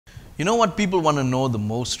You know what people want to know the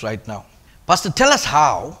most right now? Pastor, tell us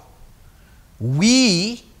how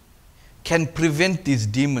we can prevent these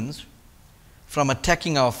demons from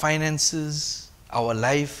attacking our finances, our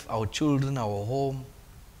life, our children, our home,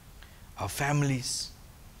 our families.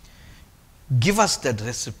 Give us that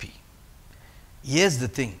recipe. Here's the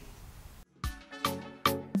thing.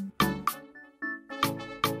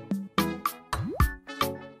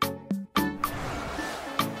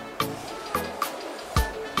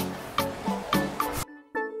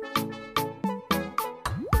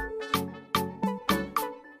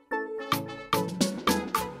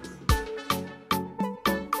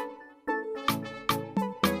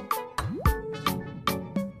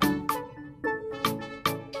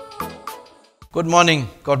 Good morning.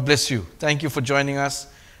 God bless you. Thank you for joining us.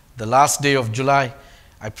 The last day of July.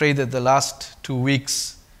 I pray that the last 2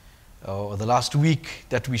 weeks or the last week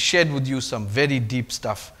that we shared with you some very deep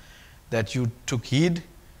stuff, that you took heed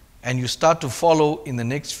and you start to follow in the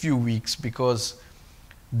next few weeks, because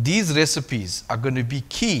these recipes are going to be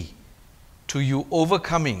key to you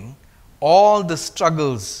overcoming all the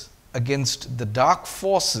struggles against the dark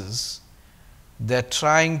forces that are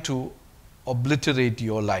trying to obliterate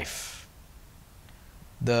your life.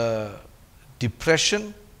 The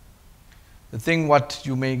depression, the thing what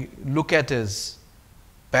you may look at as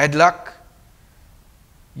bad luck,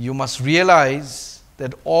 you must realize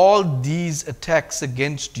that all these attacks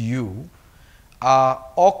against you are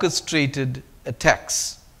orchestrated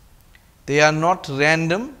attacks. They are not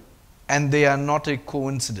random and they are not a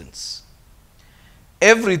coincidence.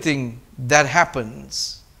 Everything that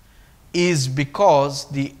happens is because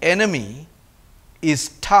the enemy is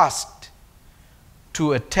tasked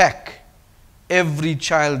to attack every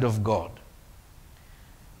child of God.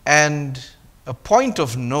 And a point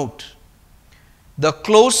of note, the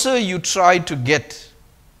closer you try to get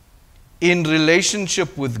in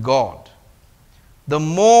relationship with God, the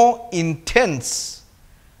more intense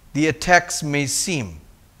the attacks may seem.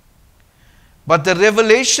 But the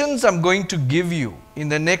revelations I'm going to give you in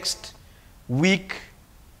the next week,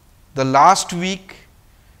 the last week,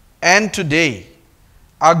 and today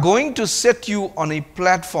are going to set you on a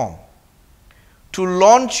platform to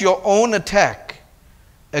launch your own attack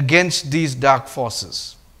against these dark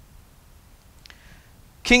forces.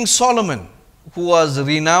 King Solomon, who was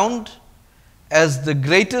renowned as the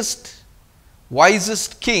greatest,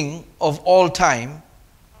 wisest king of all time,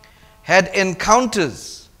 had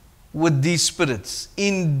encounters with these spirits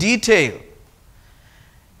in detail,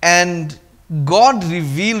 and God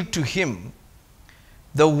revealed to him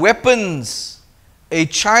the weapons a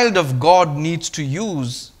child of God needs to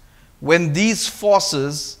use when these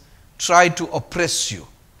forces try to oppress you.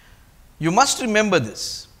 You must remember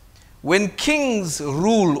this. When kings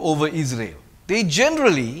rule over Israel, they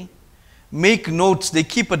generally make notes, they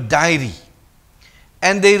keep a diary,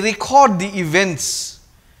 and they record the events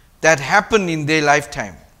that happen in their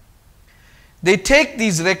lifetime. They take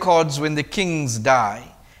these records when the kings die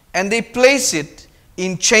and they place it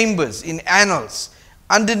in chambers, in annals,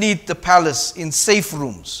 underneath the palace, in safe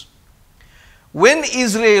rooms. When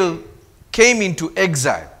Israel came into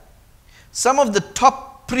exile, some of the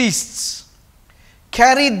top priests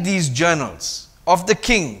carried these journals of the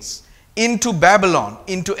kings into Babylon,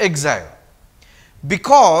 into exile,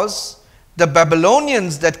 because the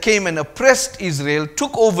Babylonians that came and oppressed Israel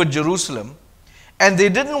took over Jerusalem, and they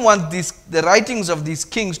didn't want the writings of these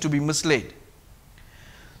kings to be mislaid.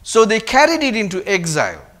 So they carried it into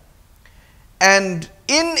exile. And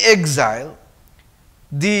in exile,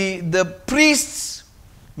 the priests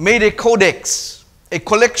made a codex, a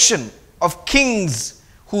collection of kings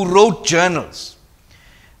who wrote journals.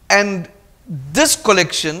 And this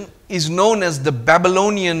collection is known as the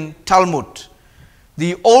Babylonian Talmud.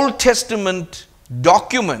 The Old Testament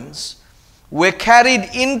documents were carried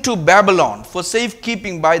into Babylon for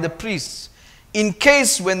safekeeping by the priests, in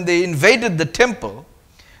case when they invaded the temple,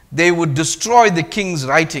 they would destroy the king's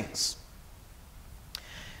writings.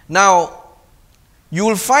 Now, you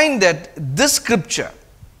will find that this scripture,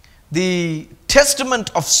 the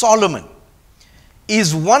Testament of Solomon,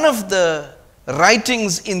 is one of the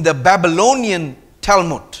writings in the Babylonian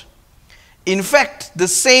Talmud. In fact, the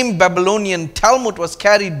same Babylonian Talmud was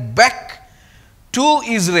carried back to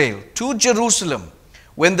Israel, to Jerusalem,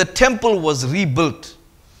 when the temple was rebuilt.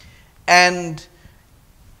 And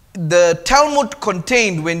the Talmud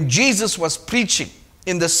contained, when Jesus was preaching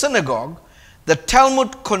in the synagogue, the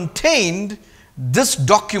Talmud contained this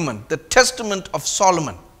document, the Testament of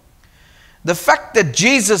Solomon. The fact that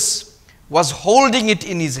Jesus was holding it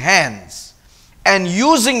in his hands and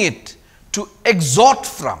using it to exhort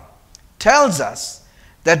from tells us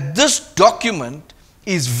that this document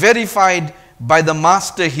is verified by the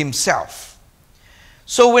master himself.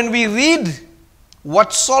 So when we read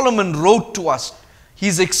what Solomon wrote to us,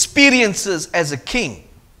 his experiences as a king,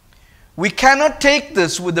 we cannot take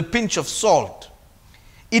this with a pinch of salt.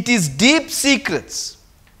 It is deep secrets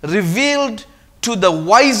revealed to the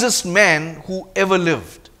wisest man who ever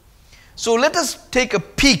lived. So let us take a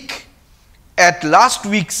peek at last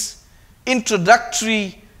week's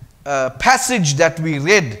introductory passage that we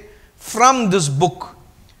read from this book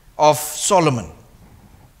of Solomon.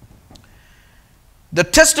 The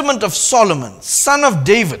testament of Solomon, son of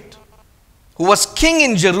David, who was king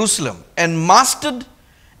in Jerusalem and mastered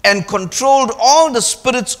and controlled all the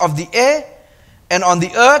spirits of the air and on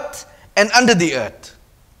the earth and under the earth.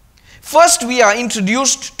 First, we are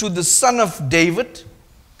introduced to the son of David.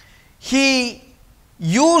 He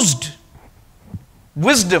used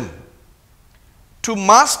wisdom to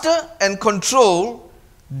master and control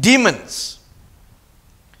demons.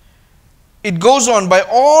 It goes on,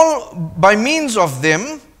 by means of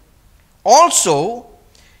them also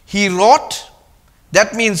he wrought,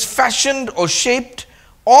 that means fashioned or shaped,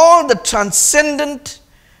 all the transcendent,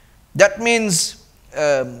 that means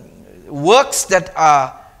works that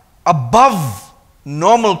are above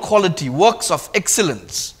normal quality, works of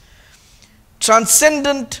excellence,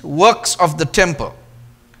 transcendent works of the temple,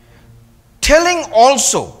 telling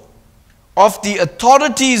also of the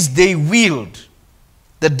authorities they wield.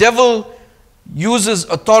 The devil uses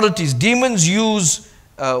authorities, demons use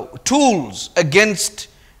tools against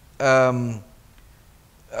man,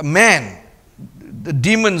 the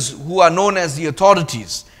demons who are known as the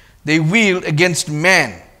authorities, they wield against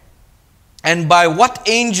man, and by what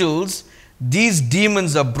angels these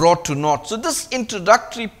demons are brought to naught. So this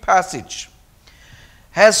introductory passage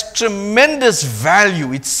has tremendous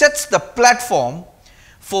value. It sets the platform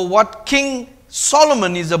for what King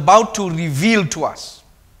Solomon is about to reveal to us.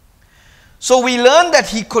 So we learn that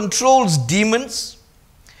he controls demons.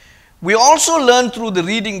 We also learn through the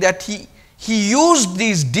reading that he used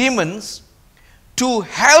these demons to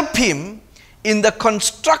help him in the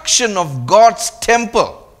construction of God's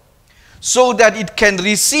temple, so that it can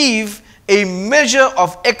receive a measure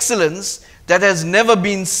of excellence that has never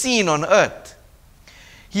been seen on earth.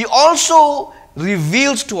 He also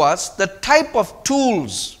reveals to us the type of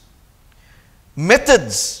tools,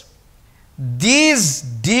 methods these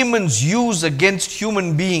demons use against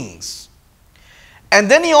human beings. And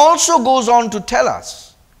then he also goes on to tell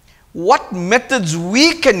us what methods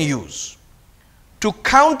we can use to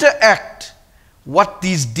counteract what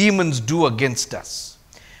these demons do against us.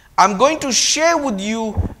 I'm going to share with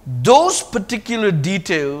you those particular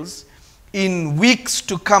details in weeks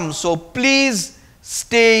to come, so please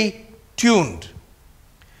stay tuned.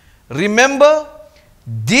 Remember,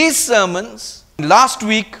 these sermons last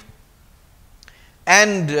week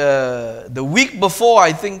and the week before,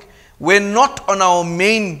 I think, were not on our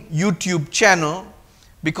main YouTube channel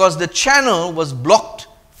because the channel was blocked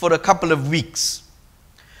for a couple of weeks.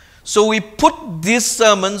 So we put these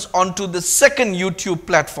sermons onto the second YouTube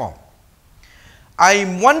platform.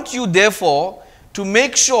 I want you, therefore, to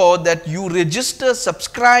make sure that you register,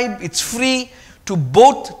 subscribe. It's free to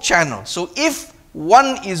both channels. So if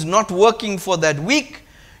one is not working for that week,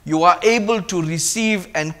 you are able to receive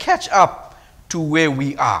and catch up to where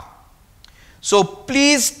we are. So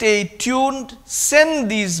please stay tuned.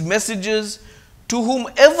 Send these messages to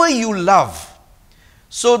whomever you love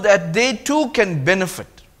so that they too can benefit.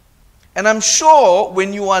 And I'm sure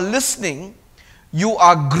when you are listening, you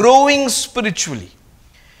are growing spiritually.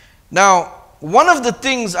 Now, one of the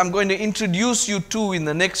things I'm going to introduce you to in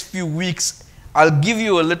the next few weeks, I'll give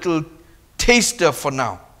you a little taster for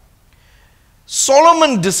now.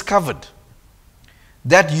 Solomon discovered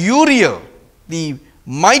that Uriel, the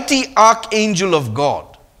mighty archangel of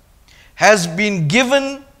God, has been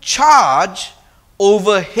given charge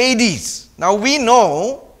over Hades. Now we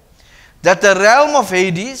know that the realm of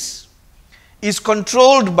Hades is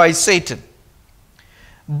controlled by Satan.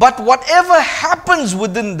 But whatever happens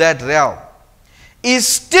within that realm is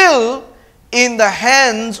still in the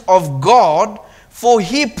hands of God, for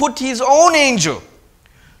he put his own angel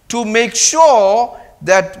to make sure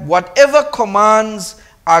that whatever commands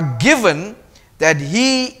are given, that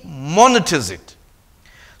he monitors it.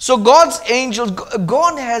 So God's angels,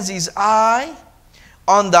 God has his eye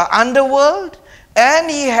on the underworld,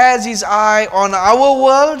 and he has his eye on our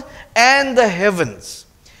world and the heavens.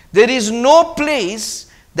 There is no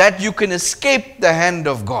place that you can escape the hand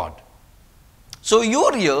of God. So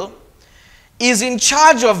Uriel is in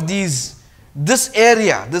charge of this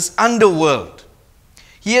area, this underworld.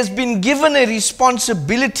 He has been given a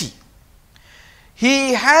responsibility.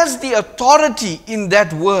 He has the authority in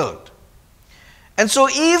that world. And so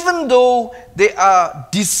even though they are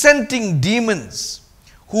dissenting demons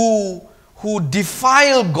who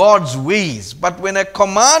defile God's ways, but when a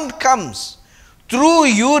command comes through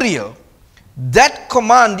Uriel, that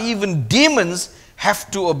command even demons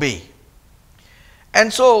have to obey.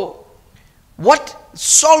 And so what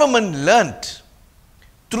Solomon learnt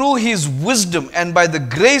through his wisdom and by the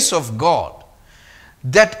grace of God,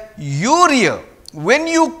 that Uriel, when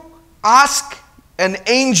you ask an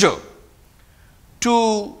angel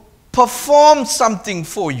to perform something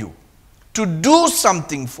for you, to do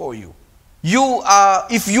something for you,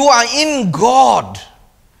 if you are in God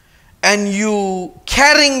and you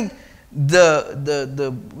carrying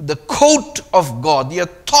the coat of God, the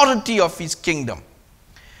authority of His kingdom,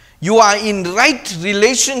 you are in right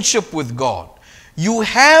relationship with God, you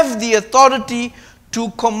have the authority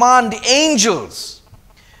to command angels,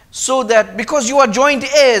 so that, because you are joint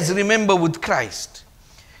heirs, remember, with Christ.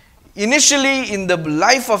 Initially in the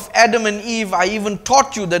life of Adam and Eve, I even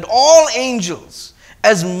taught you that all angels,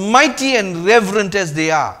 as mighty and reverent as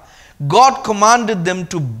they are, God commanded them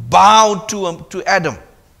to bow to Adam,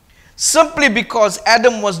 simply because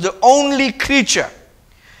Adam was the only creature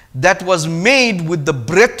that was made with the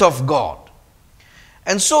breath of God.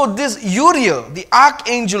 And so this Uriel, the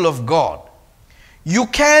archangel of God, you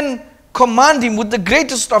can command him with the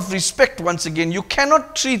greatest of respect. Once again, you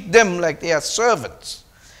cannot treat them like they are servants.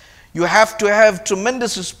 You have to have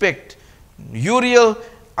tremendous respect. Uriel,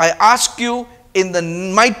 I ask you in the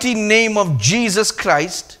mighty name of Jesus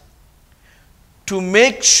Christ to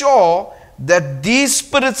make sure that these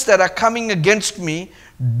spirits that are coming against me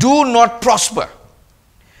do not prosper.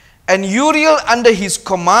 And Uriel, under his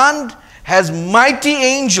command, has mighty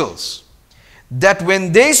angels that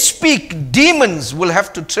when they speak, demons will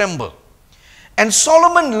have to tremble. And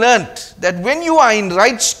Solomon learnt that when you are in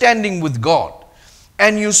right standing with God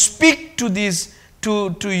and you speak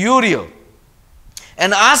to Uriel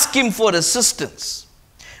and ask him for assistance,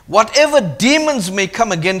 whatever demons may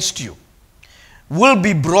come against you will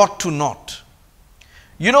be brought to naught.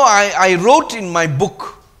 You know, I wrote in my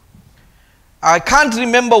book, I can't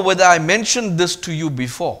remember whether I mentioned this to you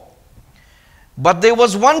before, but there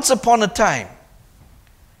was once upon a time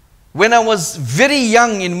when I was very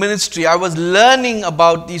young in ministry. I was learning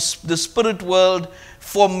about the spirit world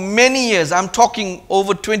for many years. I'm talking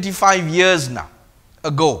over 25 years now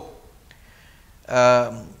ago.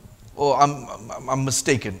 I'm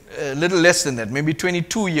mistaken. A little less than that, maybe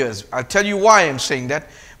 22 years. I'll tell you why I'm saying that.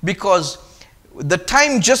 Because the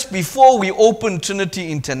time just before we opened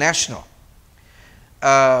Trinity International,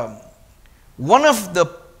 one of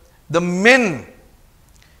the men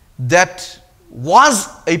that was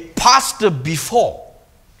a pastor before,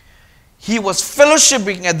 he was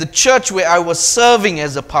fellowshipping at the church where I was serving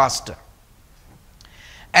as a pastor.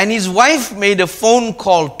 And his wife made a phone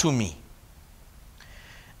call to me.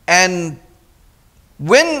 And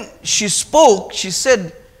when she spoke, she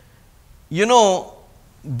said, you know,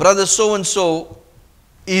 brother so-and-so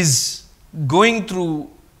is going through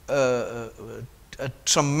a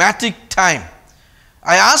traumatic time.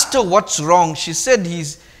 I asked her what's wrong. She said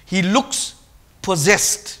he looks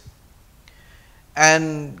possessed.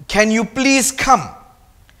 And can you please come?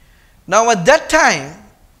 Now at that time,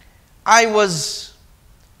 I was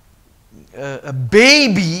a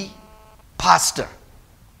baby pastor.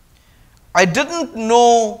 I didn't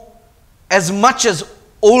know as much as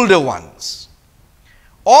older ones.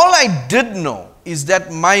 All I did know is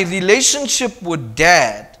that my relationship with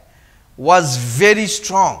Dad was very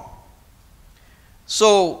strong.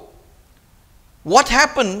 So what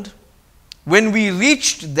happened when we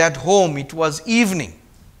reached that home? It was evening.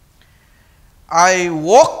 I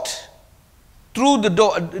walked through the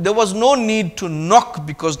door. There was no need to knock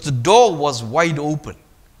because the door was wide open.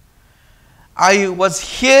 I was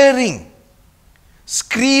hearing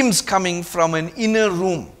screams coming from an inner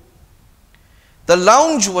room. The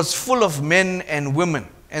lounge was full of men and women,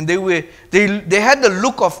 and they had the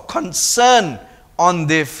look of concern on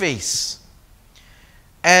their face.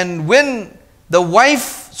 And when the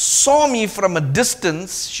wife saw me from a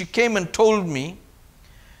distance, she came and told me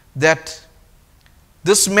that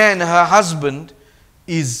this man, her husband,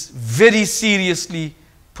 is very seriously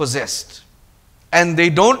possessed and they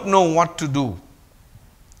don't know what to do.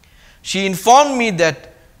 She informed me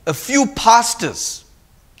that a few pastors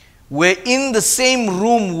were in the same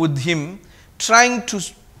room with him trying to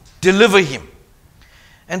deliver him.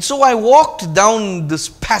 And so I walked down this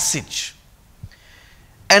passage.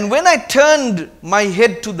 And when I turned my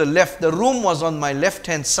head to the left, the room was on my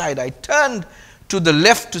left-hand side. I turned to the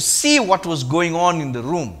left to see what was going on in the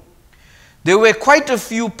room. There were quite a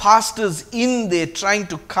few pastors in there trying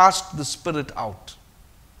to cast the spirit out.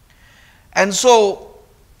 And so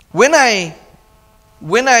when I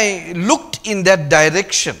looked in that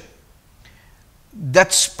direction,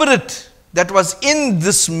 that spirit that was in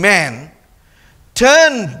this man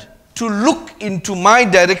turned to look into my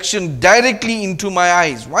direction, directly into my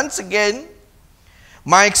eyes. Once again,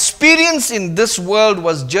 my experience in this world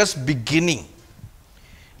was just beginning.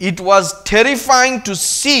 It was terrifying to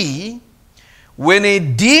see when a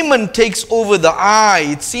demon takes over the eye.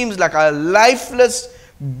 It seems like a lifeless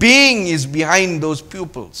being is behind those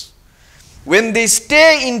pupils. When they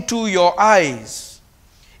stare into your eyes,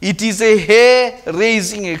 it is a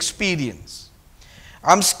hair-raising experience.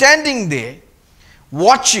 I'm standing there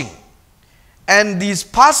watching, and these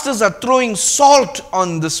pastors are throwing salt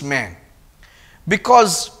on this man,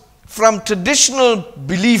 because from traditional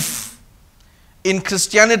belief in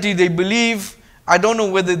Christianity, they believe, I don't know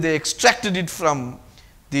whether they extracted it from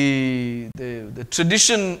the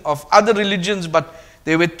tradition of other religions, but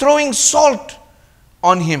they were throwing salt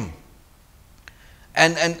on him.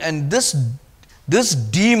 And this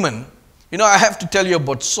demon, you know, I have to tell you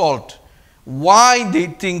about salt. Why they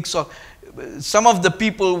think so. Some of the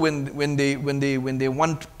people, when they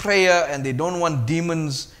want prayer and they don't want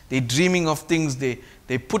demons, they're dreaming of things, they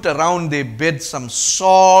put around their bed some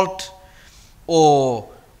salt, or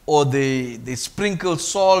they sprinkle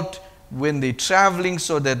salt when they're traveling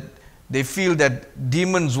so that they feel that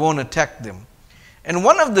demons won't attack them. And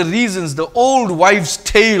one of the reasons, the old wives'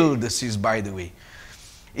 tale, this is, by the way,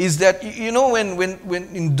 is that, you know, when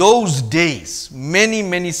in those days,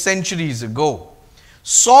 many centuries ago,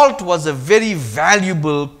 salt was a very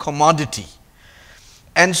valuable commodity.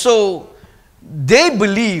 And so they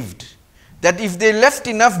believed that if they left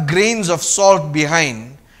enough grains of salt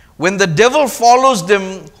behind, when the devil follows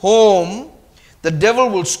them home, the devil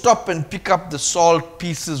will stop and pick up the salt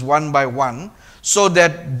pieces one by one, so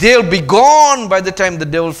that they'll be gone by the time the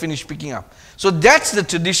devil finished picking up. So that's the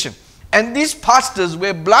tradition. And these pastors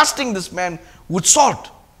were blasting this man with salt.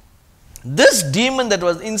 This demon that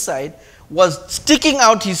was inside was sticking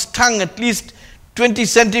out his tongue at least 20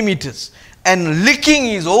 centimeters and licking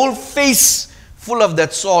his whole face full of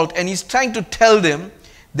that salt. And he's trying to tell them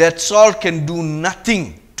that salt can do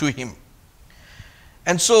nothing to him.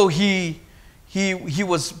 And so he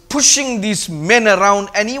was pushing these men around,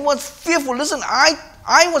 and he was fearful. Listen,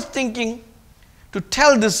 I was thinking to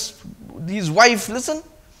tell his wife, listen,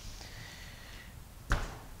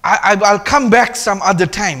 I'll come back some other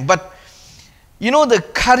time. But you know, the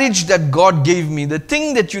courage that God gave me, the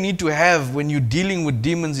thing that you need to have when you're dealing with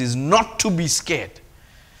demons is not to be scared.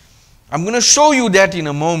 I'm going to show you that in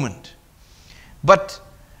a moment. But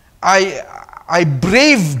I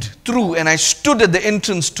braved through, and I stood at the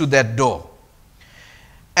entrance to that door.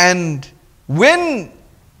 And when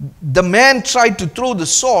the man tried to throw the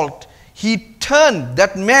salt, he turned,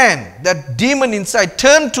 that man, that demon inside,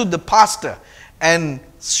 turned to the pastor and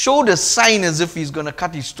showed a sign as if he's going to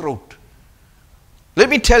cut his throat. Let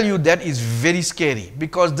me tell you, that is very scary,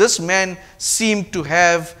 because this man seemed to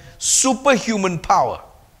have superhuman power.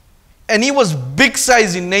 And he was big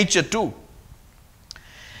size in nature too.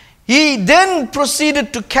 He then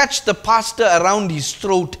proceeded to catch the pastor around his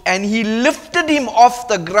throat, and he lifted him off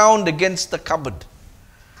the ground against the cupboard.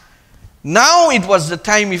 Now it was the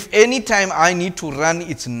time, if any time I need to run,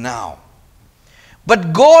 it's now.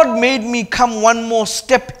 But God made me come one more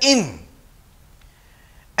step in.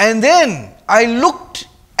 And then I looked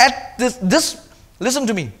at this, listen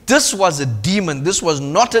to me, this was a demon, this was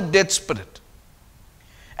not a dead spirit.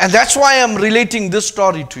 And that's why I'm relating this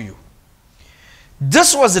story to you.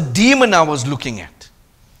 This was a demon I was looking at.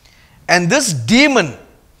 And this demon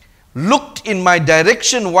looked in my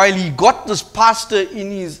direction while he got this pastor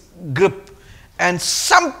in his grip. And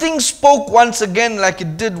something spoke once again, like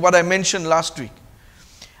it did what I mentioned last week.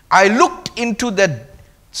 I looked into that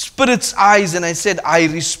spirit's eyes and I said, I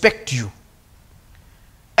respect you.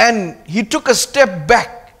 And he took a step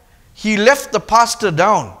back. He left the pastor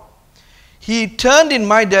down. He turned in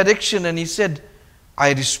my direction and he said,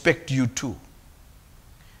 I respect you too.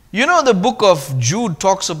 You know, the book of Jude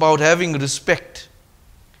talks about having respect.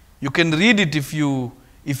 You can read it if you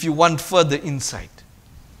want further insight.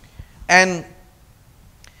 And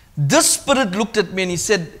this spirit looked at me and he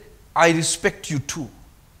said, I respect you too.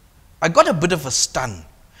 I got a bit of a stun,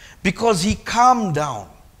 because he calmed down.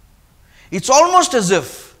 It's almost as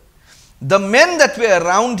if the men that were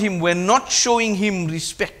around him were not showing him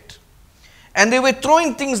respect. And they were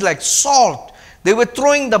throwing things like salt. They were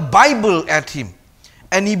throwing the Bible at him.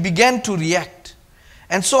 And he began to react.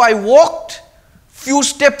 And so I walked few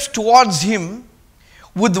steps towards him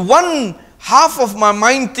with one half of my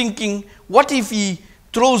mind thinking, what if he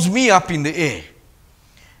throws me up in the air?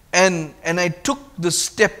 And I took the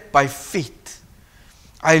step by faith.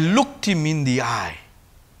 I looked him in the eye.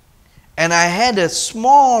 And I had a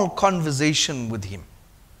small conversation with him.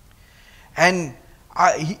 And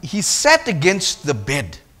he sat against the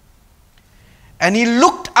bed. And he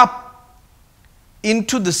looked up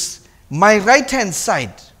into my right hand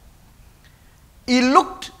side.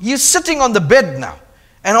 He's sitting on the bed now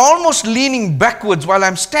and almost leaning backwards while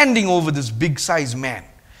I'm standing over this big size man.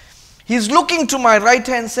 He's looking to my right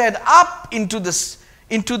hand side up into the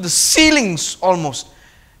ceilings almost.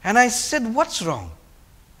 And I said, what's wrong?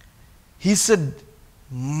 He said,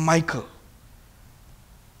 Michael.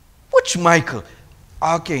 Which Michael?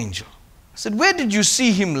 Archangel. I said, where did you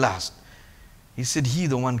see him last? He said, he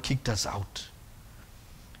the one kicked us out.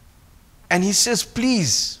 And he says,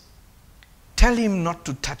 please, tell him not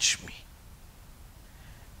to touch me.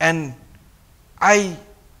 And I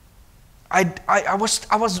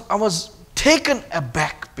was taken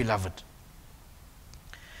aback, beloved.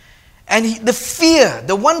 And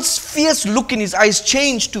the once fierce look in his eyes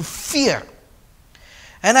changed to fear.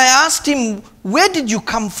 And I asked him, where did you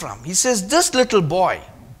come from? He says, this little boy,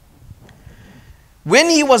 when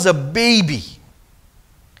he was a baby,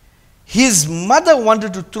 his mother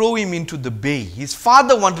wanted to throw him into the bay. His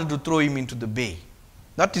father wanted to throw him into the bay.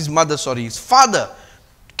 Not his mother, sorry. His father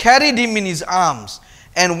carried him in his arms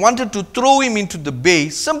and wanted to throw him into the bay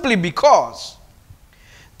simply because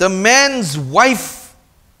the man's wife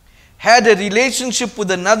had a relationship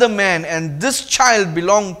with another man and this child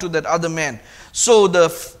belonged to that other man. So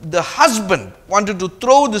the husband wanted to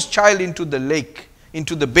throw this child into the lake,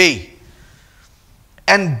 into the bay.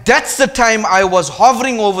 And that's the time I was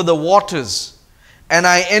hovering over the waters and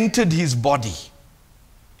I entered his body.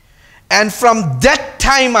 And from that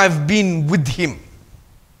time I've been with him.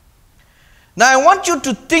 Now I want you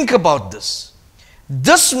to think about this.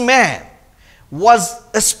 This man was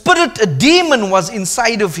a spirit, a demon was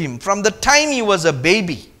inside of him from the time he was a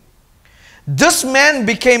baby. This man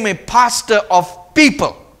became a pastor of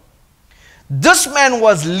people. This man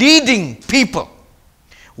was leading people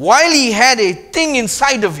while he had a thing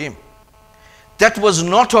inside of him that was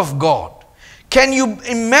not of God. Can you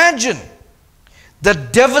imagine the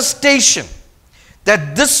devastation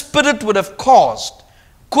that this spirit would have caused,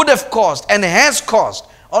 could have caused, and has caused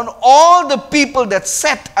on all the people that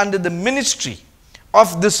sat under the ministry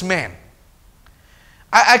of this man?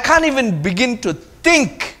 I can't even begin to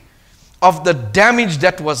think of the damage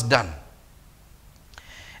that was done.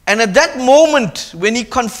 And at that moment, when he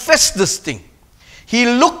confessed this thing, he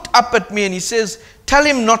looked up at me and he says, tell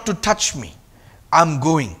him not to touch me. I'm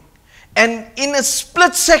going. And in a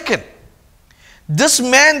split second, this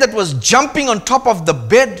man that was jumping on top of the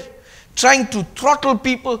bed, trying to throttle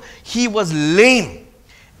people, he was lame.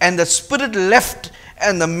 And the spirit left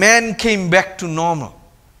and the man came back to normal.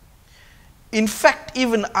 In fact,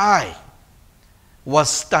 even I was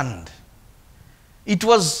stunned. It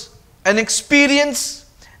was an experience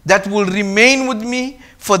that will remain with me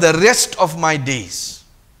for the rest of my days.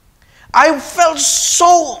 I felt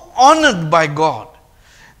so honored by God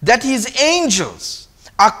that his angels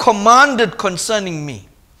are commanded concerning me.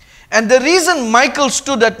 And the reason Michael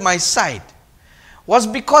stood at my side was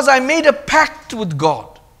because I made a pact with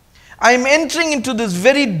God. I am entering into this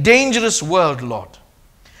very dangerous world, Lord.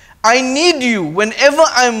 I need you whenever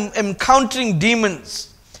I'm encountering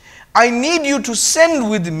demons. I need you to send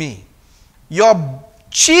with me your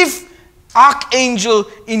chief archangel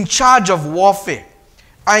in charge of warfare.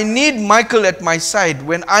 I need Michael at my side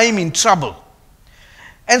when I'm in trouble.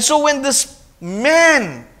 And so when this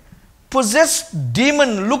man, possessed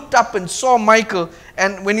demon, looked up and saw Michael,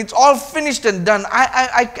 and when it's all finished and done,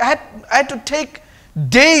 I had to take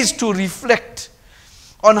days to reflect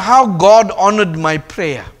on how God honored my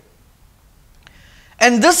prayer.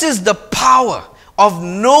 And this is the power of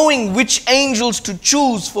knowing which angels to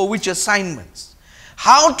choose for which assignments,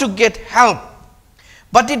 how to get help.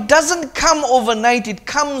 But it doesn't come overnight. It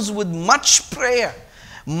comes with much prayer,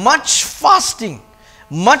 much fasting,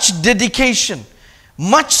 much dedication,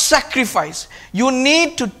 much sacrifice. You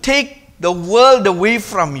need to take the world away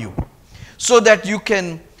from you so that you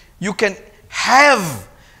can have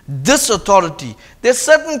this authority. There's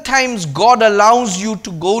certain times God allows you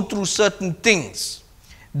to go through certain things.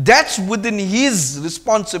 That's within His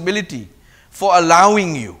responsibility for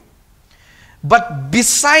allowing you. But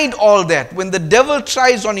beside all that, when the devil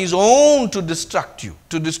tries on his own to distract you,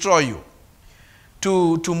 to destroy you,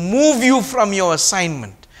 to move you from your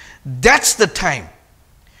assignment, that's the time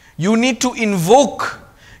you need to invoke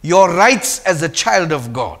your rights as a child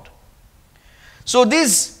of God. So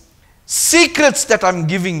these secrets that I'm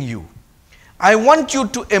giving you, I want you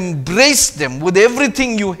to embrace them with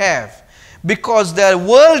everything you have, because the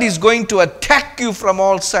world is going to attack you from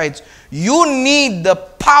all sides. You need the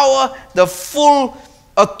power, the full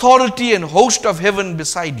authority and host of heaven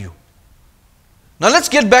beside you. Now let's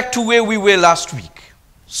get back to where we were last week.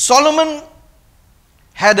 Solomon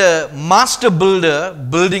had a master builder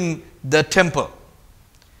building the temple.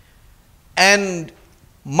 And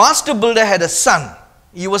master builder had a son.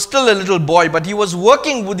 He was still a little boy, but he was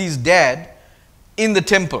working with his dad in the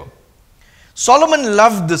temple. Solomon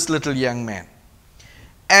loved this little young man,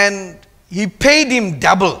 and he paid him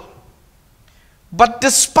double. But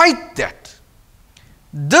despite that,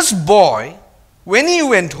 this boy, when he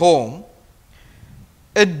went home,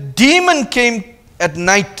 a demon came at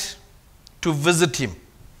night to visit him.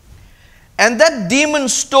 And that demon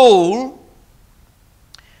stole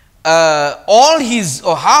all his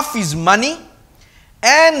or half his money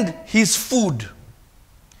and his food.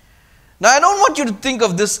 Now I don't want you to think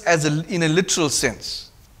of this as in a literal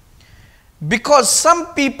sense, because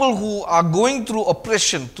some people who are going through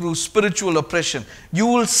oppression, through spiritual oppression, you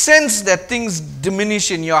will sense that things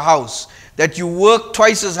diminish in your house, that you work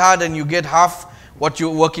twice as hard and you get half what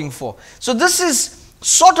you're working for. So this is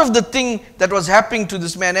sort of the thing that was happening to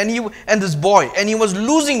this man and this boy, and he was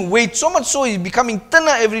losing weight, so much so he's becoming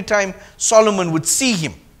thinner every time Solomon would see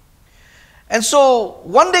him. And so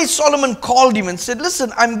one day Solomon called him and said,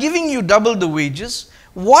 listen, I'm giving you double the wages.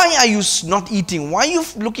 Why are you not eating? Why are you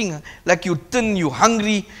looking like you're thin, you're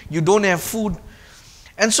hungry, you don't have food?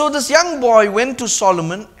 And so this young boy went to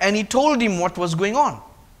Solomon and he told him what was going on.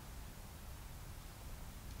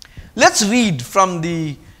 Let's read from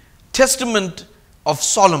the Testament of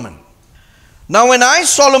Solomon. Now when I,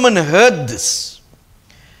 Solomon, heard this,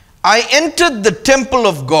 I entered the temple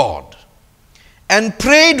of God and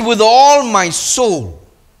prayed with all my soul,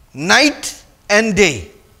 night and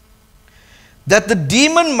day, that the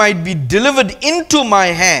demon might be delivered into my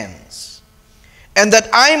hands, and that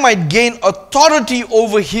I might gain authority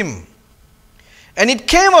over him. And it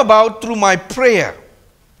came about through my prayer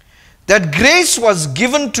that grace was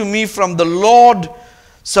given to me from the Lord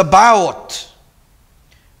Sabaoth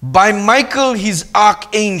by Michael his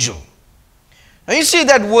archangel. Now you see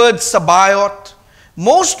that word Sabaoth.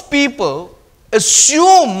 Most people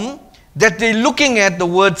assume that they're looking at the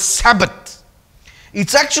word Sabbath.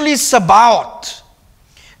 It's actually Sabaoth.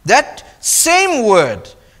 That same word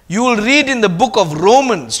you will read in the book of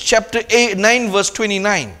Romans chapter 9 verse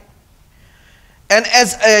 29. And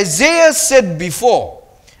as Isaiah said before,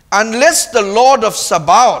 unless the Lord of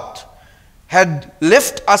Sabaoth had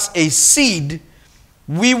left us a seed,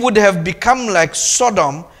 we would have become like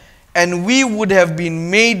Sodom, and we would have been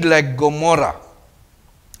made like Gomorrah.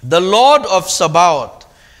 The Lord of Sabaoth,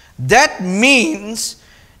 that means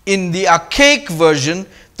in the archaic version,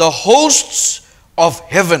 the hosts of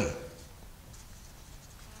heaven.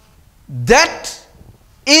 That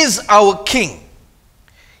is our King.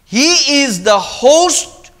 He is the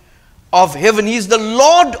host of heaven. He is the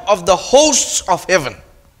Lord of the hosts of heaven.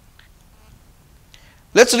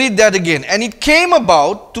 Let's read that again. And it came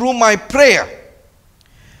about through my prayer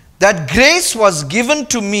that grace was given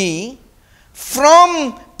to me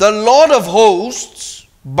from the Lord of hosts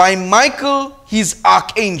by Michael his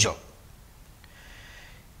archangel.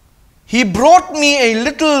 He brought me a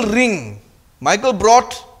little ring. Michael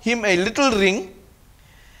brought him a little ring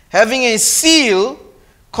having a seal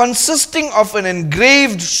consisting of an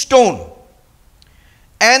engraved stone,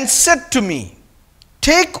 and said to me,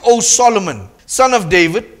 take, O Solomon, son of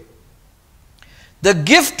David, the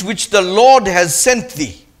gift which the Lord has sent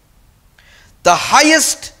thee, the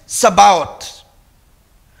highest Sabaoth.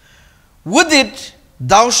 With it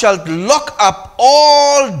thou shalt lock up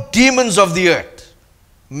all demons of the earth,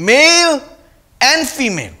 male and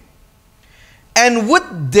female, and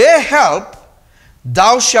with their help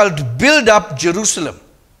thou shalt build up Jerusalem.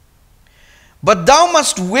 But thou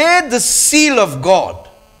must wear the seal of God,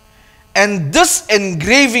 and this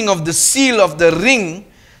engraving of the seal of the ring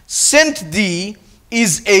sent thee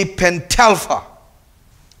is a pentalpha.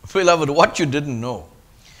 Beloved, what you didn't know,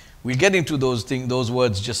 we'll get into those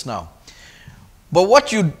words just now. But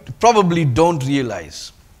what you probably don't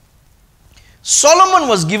realize, Solomon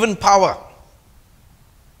was given power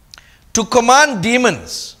to command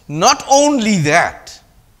demons. Not only that,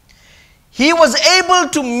 he was able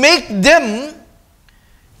to make them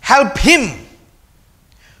help him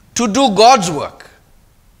to do God's work.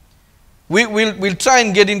 We'll try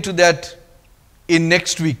and get into that in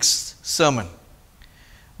next week's sermon.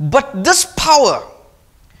 But this power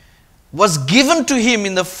was given to him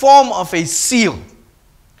in the form of a seal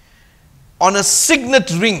on a signet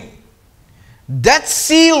ring. That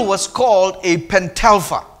seal was called a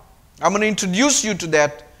pentalpha. I'm going to introduce you to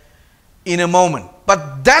that in a moment.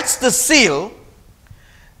 But that's the seal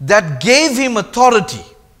that gave him authority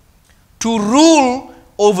to rule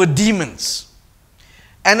over demons.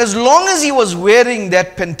 And as long as he was wearing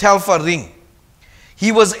that pentalpha ring,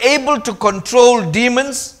 he was able to control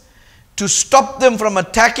demons, to stop them from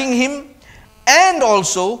attacking him, and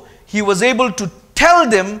also he was able to tell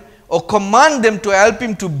them or command them to help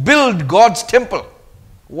him to build God's temple.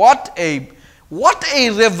 What a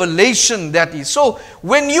revelation that is. So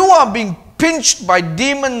when you are being pinched by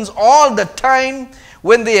demons all the time,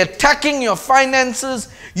 when they are attacking your finances,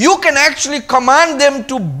 you can actually command them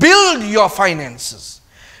to build your finances.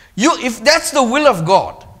 If that's the will of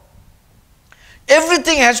God,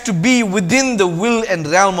 everything has to be within the will and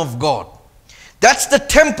realm of God. That's the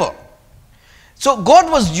temple. So God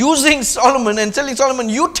was using Solomon and telling Solomon,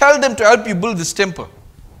 you tell them to help you build this temple.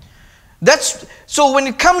 So when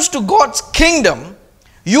it comes to God's kingdom,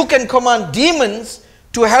 you can command demons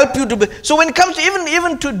to help you to build. So when it comes to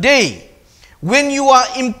even today, when you are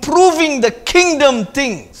improving the kingdom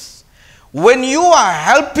things, when you are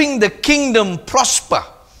helping the kingdom prosper,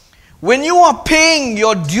 when you are paying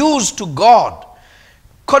your dues to God,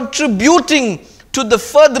 contributing to the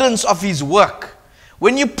furtherance of His work,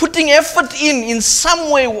 when you're putting effort in some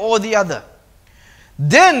way or the other,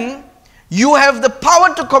 then you have the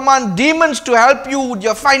power to command demons to help you with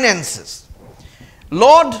your finances.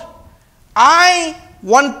 Lord, I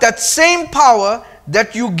want that same power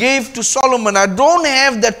that you gave to Solomon. I don't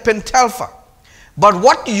have that pentalpha. But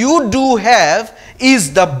what you do have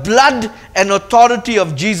is the blood and authority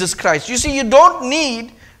of Jesus Christ. You see, you don't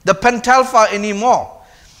need the pentalpha anymore,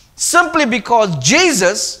 simply because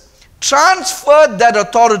Jesus transferred that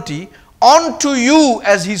authority onto you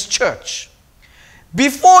as His church.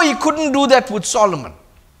 Before, He couldn't do that with Solomon.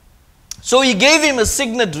 So He gave him a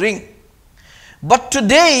signet ring. But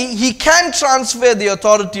today, He can transfer the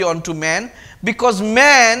authority onto man, because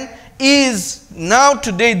man is now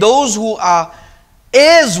today those who are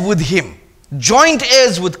heirs with Him, joint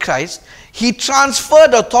heirs with Christ. He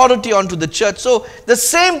transferred authority onto the church. So the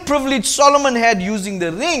same privilege Solomon had using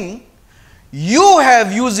the ring, you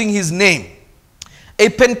have using his name. A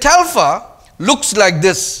pentalpha looks like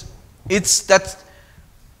this. That's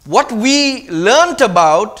what we learnt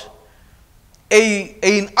about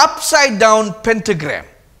an upside down pentagram.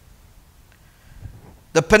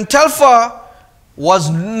 The pentalpha was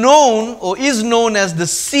known or is known as the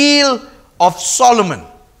seal of Solomon.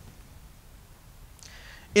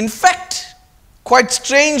 In fact, quite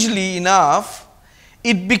strangely enough,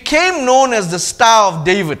 it became known as the Star of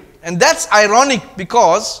David. And that's ironic,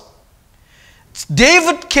 because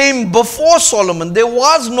David came before Solomon. There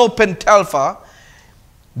was no pentalpha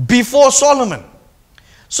before Solomon.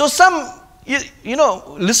 So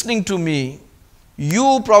listening to me,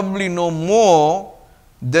 you probably know more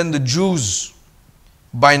than the Jews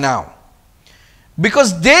by now,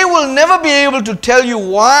 because they will never be able to tell you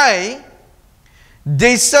why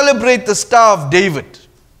they celebrate the Star of David.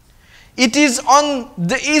 It is on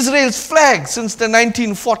the Israel's flag since the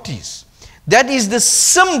 1940s. That is the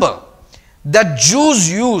symbol that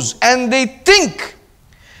Jews use, and they think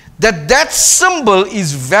that that symbol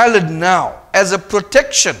is valid now as a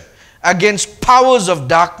protection against powers of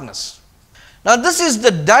darkness. Now this is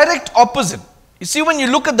the direct opposite. You see, when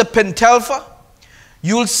you look at the pentalpha,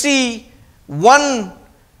 you will see the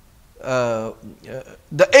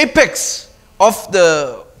apex of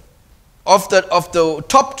the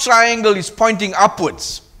top triangle is pointing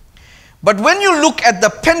upwards. But when you look at the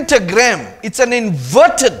pentagram, it's an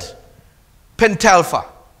inverted pentalpha.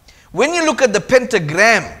 When you look at the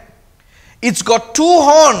pentagram, it's got two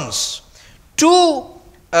horns, two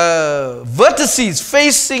vertices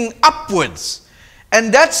facing upwards,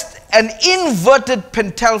 and that's an inverted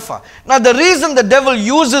pentalpha. Now the reason the devil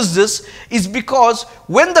uses this is because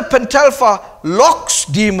when the pentalpha locks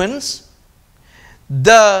demons,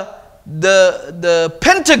 the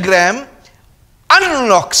pentagram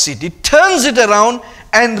unlocks it. It turns it around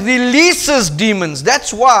and releases demons.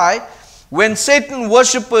 That's why when Satan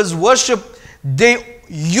worshippers worship, they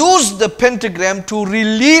use the pentagram to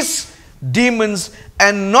release demons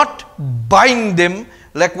and not bind them,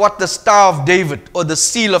 like what the Star of David or the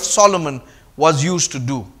Seal of Solomon was used to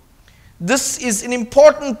do. This is an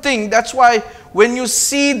important thing. That's why when you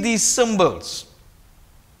see these symbols,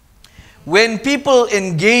 when people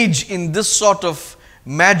engage in this sort of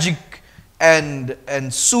magic and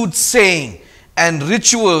soothsaying and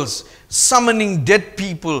rituals, summoning dead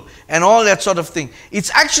people and all that sort of thing,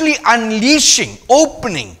 it's actually unleashing,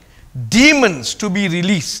 opening demons to be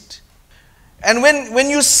released. And when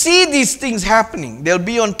you see these things happening, they'll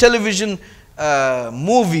be on television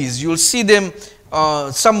movies, you'll see them,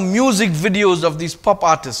 some music videos of these pop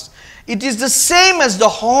artists. It is the same as the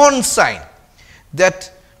horn sign,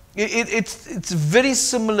 that it's very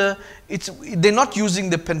similar. They're not using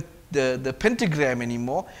the pentagram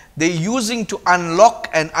anymore. They're using, to unlock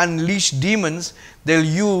and unleash demons, they'll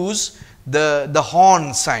use the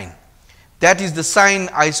horn sign. That is the sign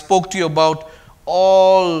I spoke to you about.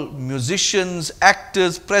 All musicians,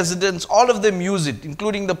 actors, presidents, all of them use it,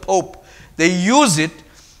 including the Pope. They use it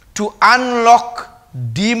to unlock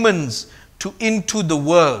demons into the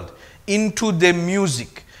world, into their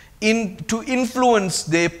music, to influence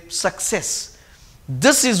their success.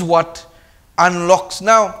 This is what unlocks.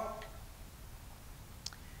 Now,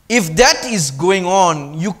 if that is going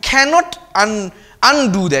on, you cannot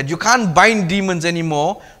undo that. You can't bind demons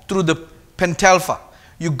anymore through the pentalpha.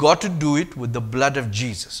 You got to do it with the blood of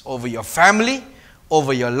Jesus over your family,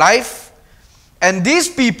 over your life. And these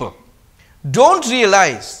people don't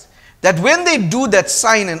realize that when they do that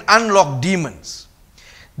sign and unlock demons,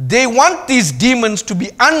 they want these demons to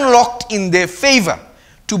be unlocked in their favor,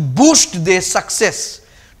 to boost their success,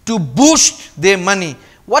 to boost their money.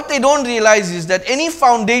 What they don't realize is that any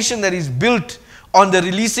foundation that is built on the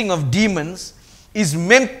releasing of demons is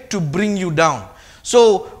meant to bring you down.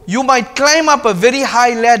 So you might climb up a very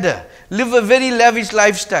high ladder, live a very lavish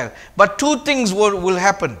lifestyle, but two things will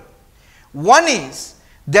happen. One is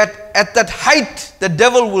that at that height, the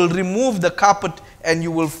devil will remove the carpet and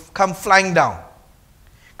you will come flying down.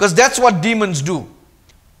 Because that's what demons do.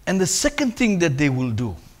 And the second thing that they will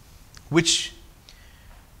do, which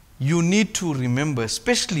you need to remember,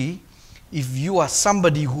 especially if you are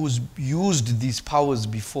somebody who's used these powers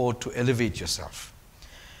before to elevate yourself.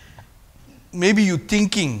 Maybe you're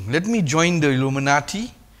thinking, let me join the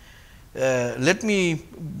Illuminati, let me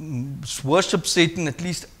worship Satan, at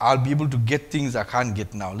least I'll be able to get things I can't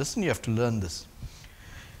get now. Listen, you have to learn this.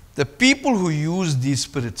 The people who use these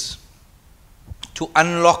spirits to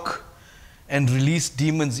unlock and release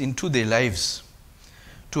demons into their lives,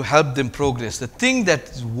 to help them progress, the thing that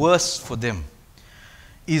is worse for them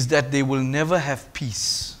is that they will never have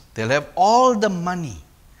peace. They'll have all the money.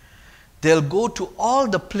 They'll go to all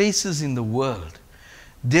the places in the world.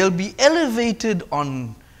 They'll be elevated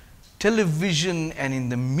on television and in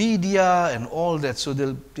the media and all that. So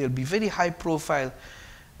they'll be very high profile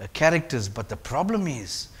characters. But the problem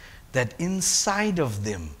is that inside of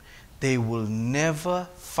them, they will never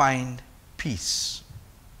find peace.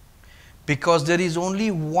 Because there is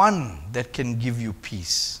only one that can give you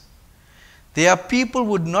peace. There are people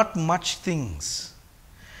with not much things.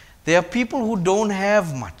 There are people who don't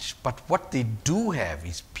have much, but what they do have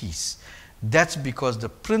is peace. That's because the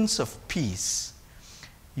Prince of Peace,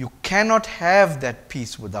 you cannot have that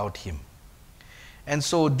peace without him. And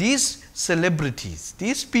so these celebrities,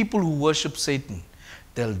 these people who worship Satan,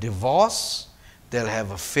 they'll divorce, they'll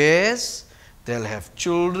have affairs, they'll have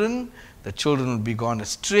children, the children will be gone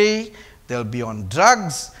astray, they'll be on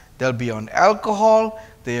drugs, they'll be on alcohol,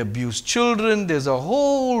 they abuse children, there's a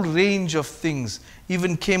whole range of things.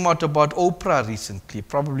 Even came out about Oprah recently,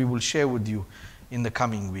 probably will share with you in the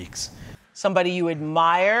coming weeks. Somebody you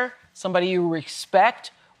admire, somebody you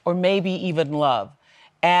respect, or maybe even love.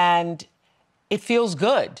 And it feels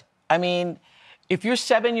good. I mean, if you're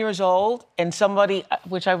 7 years old and somebody,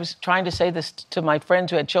 which I was trying to say this to my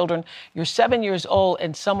friends who had children, you're 7 years old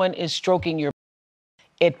and someone is stroking your,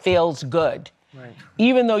 it feels good. Right.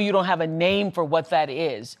 Even though you don't have a name for what that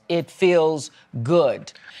is, it feels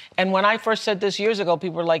good. And when I first said this years ago,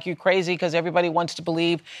 people were like, you're crazy, because everybody wants to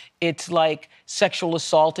believe it's like sexual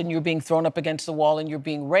assault and you're being thrown up against the wall and you're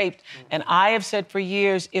being raped. Mm-hmm. And I have said for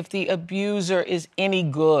years, if the abuser is any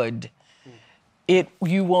good,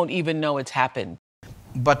 you won't even know it's happened.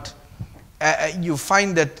 But you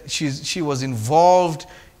find that she was involved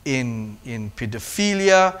in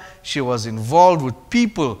pedophilia. She was involved with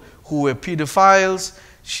people who were pedophiles.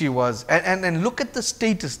 She was, and look at the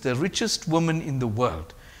status, the richest woman in the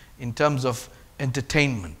world in terms of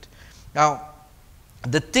entertainment. Now,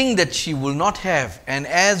 the thing that she will not have, and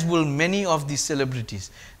as will many of these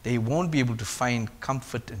celebrities, they won't be able to find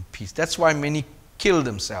comfort and peace. That's why many kill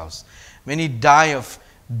themselves. Many die of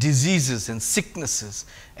diseases and sicknesses,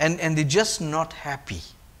 and they're just not happy.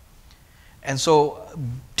 And so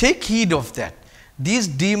take heed of that. These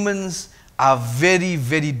demons are very,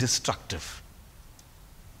 very destructive.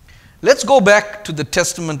 Let's go back to the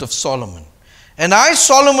testament of Solomon. And I,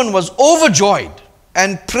 Solomon, was overjoyed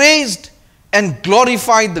and praised and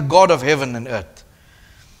glorified the God of heaven and earth.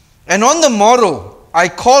 And on the morrow I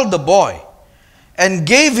called the boy and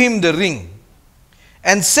gave him the ring.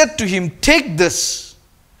 and said to him, Take this,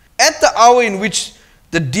 at the hour in which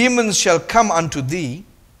the demons shall come unto thee,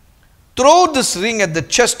 throw this ring at the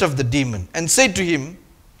chest of the demon, and say to him,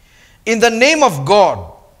 In the name of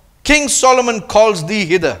God, King Solomon calls thee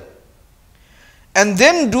hither. And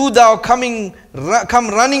then do thou come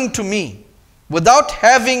running to me, without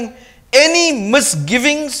having any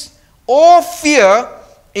misgivings or fear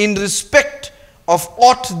in respect of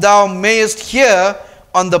aught thou mayest hear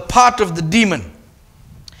on the part of the demon.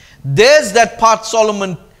 There's that part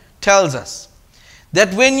Solomon tells us,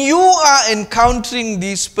 that when you are encountering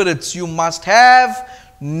these spirits, you must have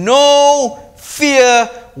no fear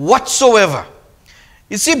whatsoever.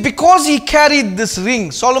 You see, because he carried this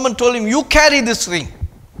ring, Solomon told him, you carry this ring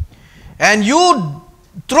and you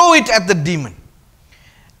throw it at the demon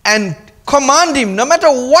and command him, no matter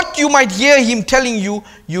what you might hear him telling you,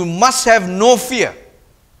 you must have no fear.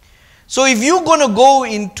 So if you're going to go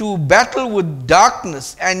into battle with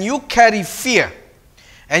darkness and you carry fear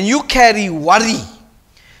and you carry worry,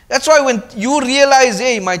 that's why when you realize,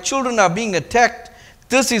 hey, my children are being attacked,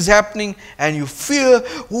 this is happening, and you fear,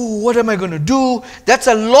 oh, what am I going to do? That's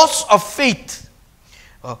a loss of faith.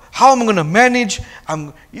 How am I going to manage?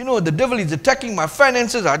 The devil is attacking my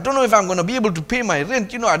finances. I don't know if I'm going to be able to pay my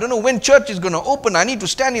rent. I don't know when church is going to open. I need to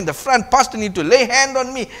stand in the front. Pastor need to lay hand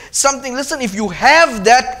on me. Something. Listen, if you have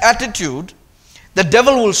that attitude, the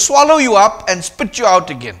devil will swallow you up and spit you out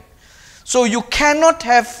again. So you cannot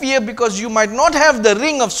have fear, because you might not have the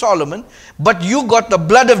ring of Solomon, but you got the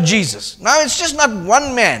blood of Jesus. Now it's just not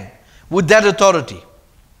one man with that authority,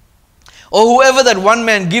 or whoever that one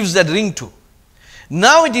man gives that ring to.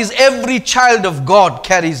 Now it is every child of God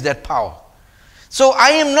carries that power. So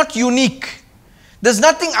I am not unique. There's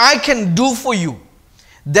nothing I can do for you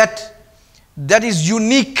that is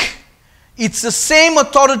unique. It's the same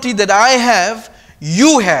authority that I have,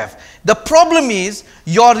 you have. The problem is,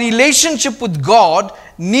 your relationship with God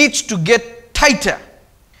needs to get tighter.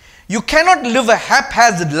 You cannot live a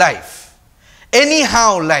haphazard life,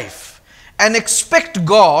 anyhow life, and expect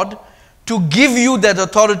God to give you that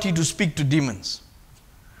authority to speak to demons.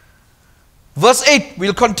 Verse 8,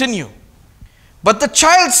 we'll continue. But the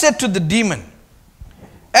child said to the demon,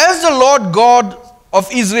 As the Lord God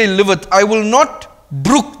of Israel liveth, I will not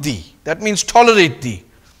brook thee. That means tolerate thee.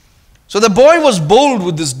 So the boy was bold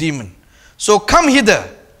with this demon. So come hither.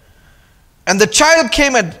 And the child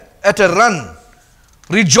came at a run,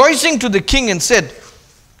 rejoicing to the king, and said,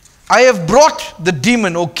 I have brought the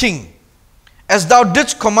demon, O king, as thou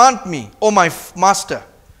didst command me, O my master.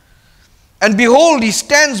 And behold, he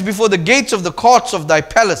stands before the gates of the courts of thy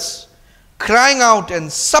palace, crying out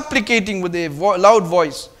and supplicating with a loud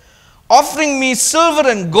voice, offering me silver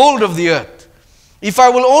and gold of the earth, if I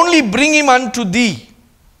will only bring him unto thee.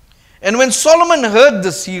 And when Solomon heard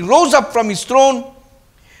this, he rose up from his throne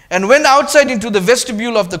and went outside into the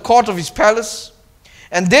vestibule of the court of his palace.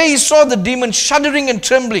 And there he saw the demon shuddering and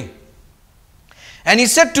trembling. And he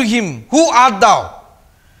said to him, Who art thou?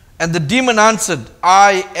 And the demon answered,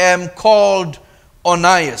 I am called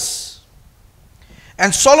ORNIAS.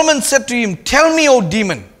 And Solomon said to him, Tell me, O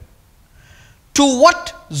demon, to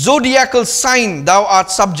what zodiacal sign thou art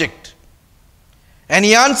subject? And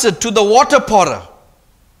he answered, To the water pourer,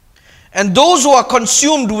 and those who are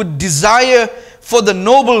consumed with desire for the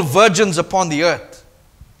noble virgins upon the earth.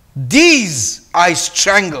 These I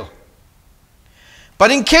strangle.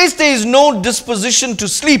 But in case there is no disposition to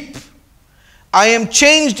sleep, I am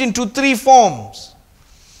changed into three forms.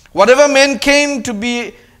 Whatever men came to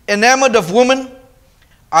be enamored of woman,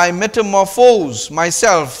 I metamorphose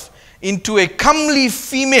myself into a comely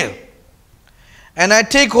female, and I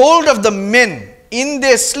take hold of the men in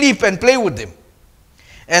their sleep and play with them.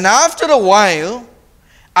 And after a while,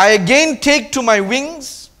 I again take to my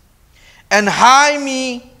wings and hie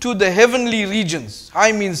me to the heavenly regions.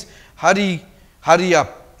 Hie means hurry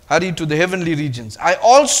up, hurry to the heavenly regions. I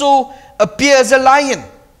also appear as a lion,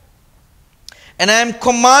 and I am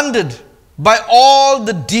commanded by all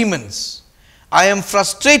the demons. I am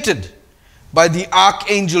frustrated by the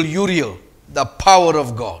archangel Uriel, the power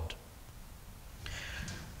of God.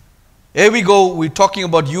 Here we go, we're talking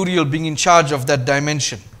about Uriel being in charge of that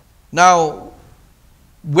dimension. Now,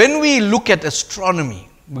 when we look at astronomy,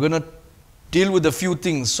 we're going to deal with a few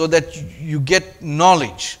things so that you get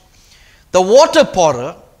knowledge. The water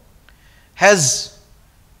pourer has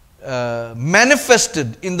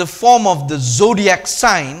manifested in the form of the zodiac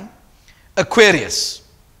sign Aquarius.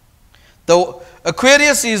 The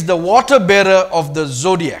Aquarius is the water bearer of the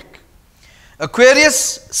zodiac.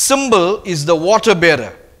 Aquarius symbol is the water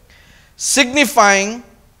bearer, signifying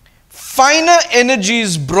finer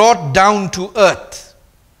energies brought down to earth.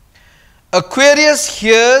 Aquarius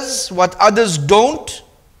hears what others don't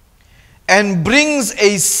and brings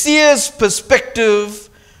a seer's perspective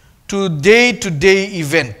to day-to-day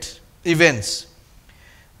events.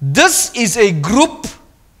 This is a group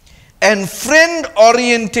and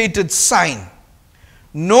friend-orientated sign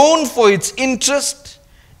known for its interest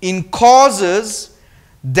in causes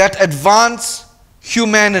that advance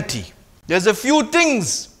humanity. There's a few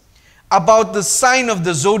things about the sign of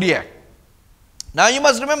the zodiac. Now you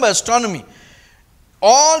must remember astronomy.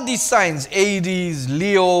 All these signs, Aries,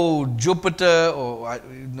 Leo, Jupiter,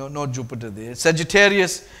 no, not Jupiter there,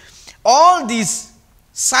 Sagittarius, all these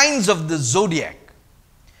signs of the zodiac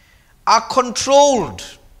are controlled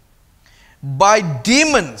by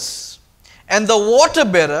demons, and the water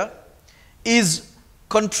bearer is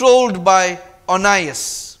controlled by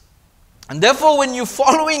ORNIAS. And therefore, when you're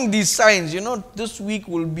following these signs, you know, this week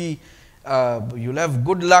will be, you'll have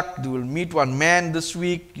good luck, you will meet one man this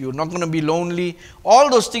week, you're not going to be lonely. All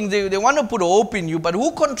those things, they want to put hope in you, but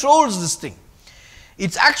who controls this thing?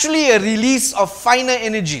 It's actually a release of finer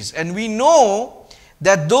energies, and we know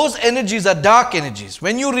that those energies are dark energies.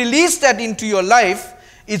 When you release that into your life,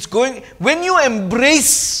 it's going, when you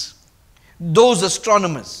embrace those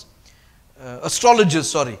astrologers,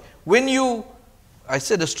 when you, I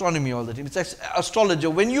said astronomy all the time, it's actually astrologer,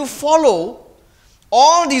 when you follow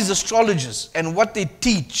all these astrologers and what they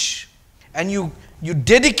teach, and you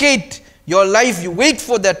dedicate your life, you wait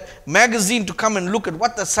for that magazine to come and look at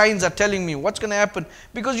what the signs are telling me, what's going to happen,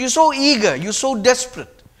 because you're so eager, you're so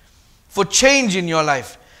desperate for change in your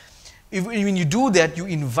life. When you do that, you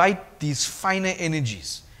invite these finer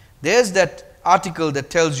energies. There's that article that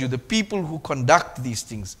tells you the people who conduct these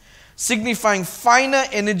things, signifying finer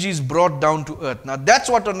energies brought down to earth. Now that's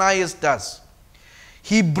what ORNIAS does.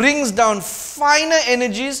 He brings down finer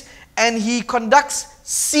energies and he conducts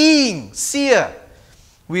seer.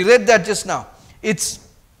 We read that just now. It's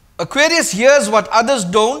Aquarius hears what others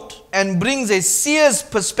don't and brings a seer's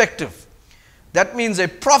perspective. That means a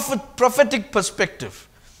prophetic perspective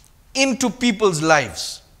into people's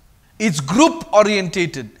lives. It's group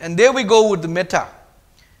orientated, and there we go with the meta.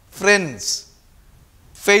 Friends,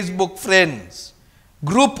 Facebook friends,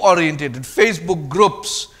 group orientated, Facebook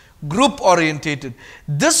groups, group orientated.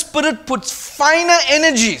 This spirit puts finer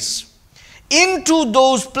energies into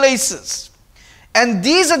those places, and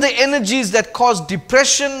these are the energies that cause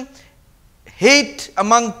depression, hate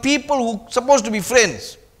among people who are supposed to be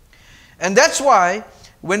friends. And that's why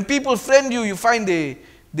when people friend you, you find they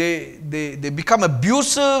become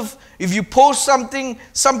abusive. If you post something,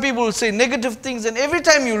 some people will say negative things, and every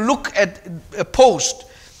time you look at a post,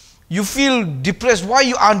 you feel depressed.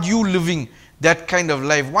 Why aren't you living that kind of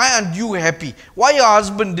life? Why aren't you happy? Why your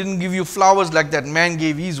husband didn't give you flowers like that man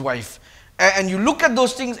gave his wife? And you look at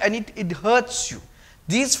those things and it hurts you.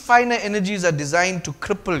 These finer energies are designed to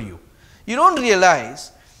cripple you. You don't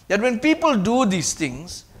realize that when people do these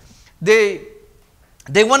things, they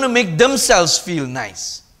want to make themselves feel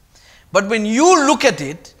nice. But when you look at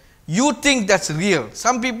it, you think that's real.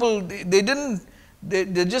 Some people, they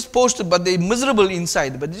just posted, but they're miserable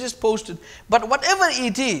inside, but they just posted. But whatever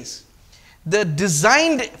it is, the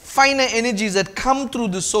designed finer energies that come through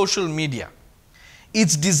the social media,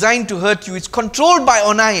 it's designed to hurt you. It's controlled by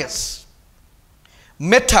ORNIAS,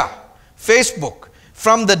 Meta, Facebook,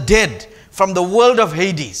 from the dead, from the world of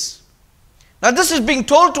Hades. Now this is being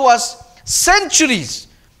told to us centuries,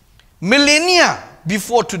 millennia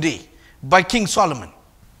before today by King Solomon.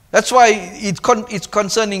 That's why it's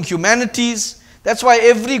concerning humanities. That's why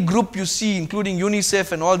every group you see, including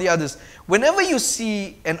UNICEF and all the others, whenever you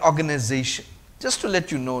see an organization, just to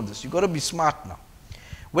let you know this, you've got to be smart now.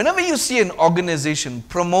 Whenever you see an organization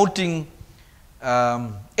promoting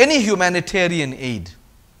any humanitarian aid,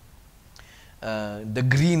 the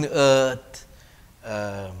Green Earth,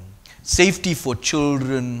 safety for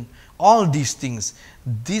children, all these things,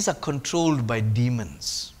 these are controlled by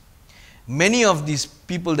demons. Many of these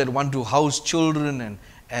people that want to house children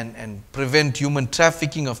and prevent human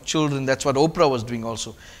trafficking of children, that's what Oprah was doing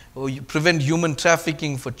also. You prevent human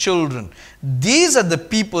trafficking for children. These are the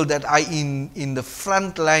people that are in the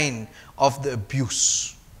front line of the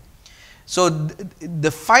abuse. So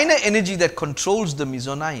the finer energy that controls them is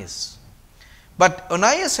ORNIAS. But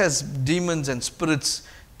ORNIAS has demons and spirits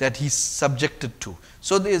that he's subjected to.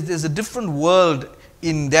 So there's a different world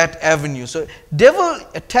in that avenue. So devil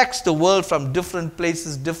attacks the world from different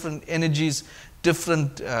places, different energies,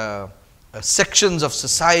 different sections of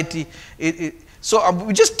society. So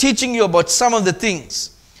we're just teaching you about some of the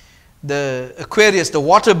things the Aquarius, the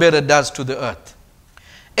water bearer, does to the earth.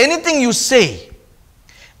 Anything you say,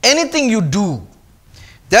 anything you do,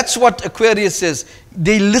 that's what Aquarius says.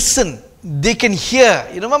 They listen they can hear.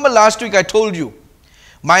 You remember last week I told you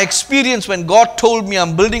my experience when God told me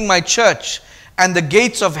I'm building my church and the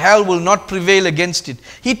gates of hell will not prevail against it.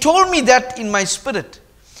 He told me that in my spirit.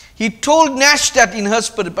 He told Nash that in her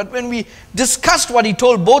spirit. But when we discussed what he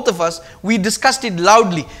told both of us, we discussed it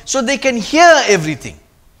loudly. So they can hear everything.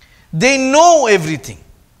 They know everything.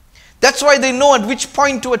 That's why they know at which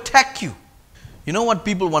point to attack you. You know what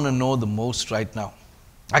people want to know the most right now?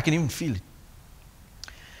 I can even feel it.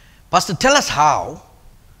 Pastor, tell us how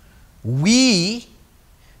we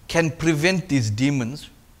can prevent these demons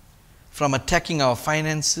from attacking our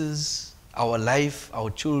finances, our life, our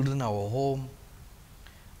children, our home,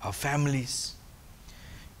 our families.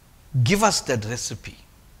 Give us that recipe.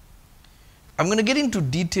 I'm going to get into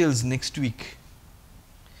details next week.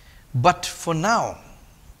 But for now,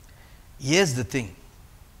 here's the thing.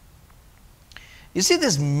 You see,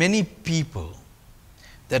 there's many people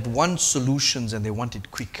that want solutions and they want it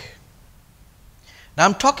quick. Now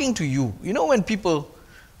I'm talking to you. You know when people,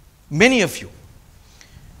 many of you,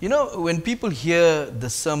 you know when people hear the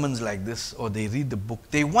sermons like this or they read the book,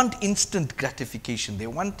 they want instant gratification. They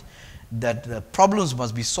want that the problems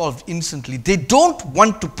must be solved instantly. They don't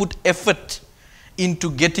want to put effort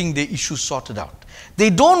into getting their issues sorted out. They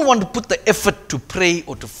don't want to put the effort to pray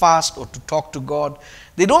or to fast or to talk to God.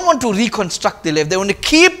 They don't want to reconstruct their life. They want to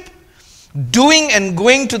keep doing and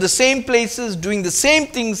going to the same places, doing the same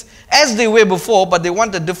things as they were before, but they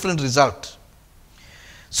want a different result.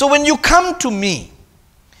 So when you come to me,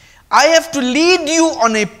 I have to lead you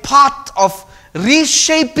on a path of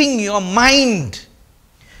reshaping your mind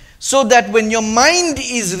so that when your mind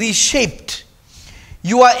is reshaped,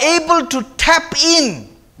 you are able to tap in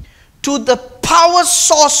to the power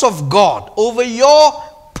source of God over your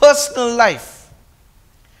personal life.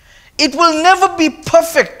 It will never be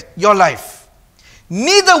perfect, your life.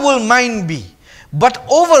 Neither will mine be. But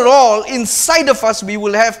overall, inside of us, we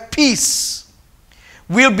will have peace.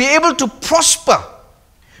 We'll be able to prosper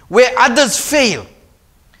where others fail.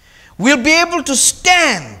 We'll be able to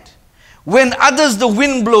stand when others, the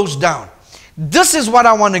wind blows down. This is what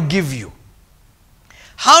I want to give you.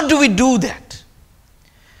 How do we do that?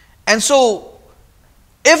 And so,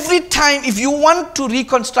 every time, if you want to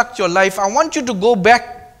reconstruct your life, I want you to go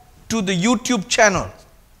back to the YouTube channel.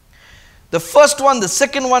 The first one, the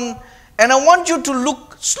second one, and I want you to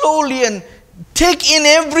look slowly and take in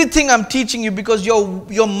everything I'm teaching you, because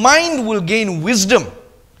your mind will gain wisdom.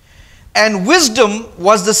 And wisdom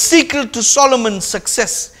was the secret to Solomon's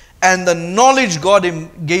success and the knowledge God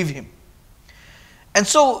gave him. And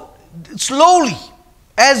so, slowly,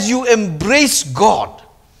 as you embrace God,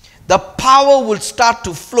 the power will start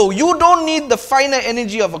to flow. You don't need the finer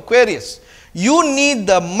energy of Aquarius. You need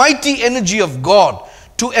the mighty energy of God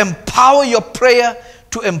to empower your prayer,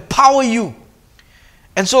 to empower you.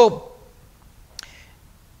 And so,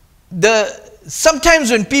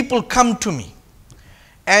 sometimes when people come to me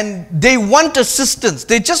and they want assistance,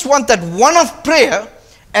 they just want that one-off prayer,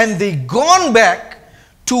 and they've gone back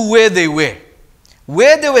to where they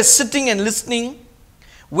were sitting and listening,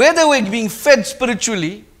 where they were being fed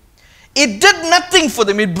spiritually. It did nothing for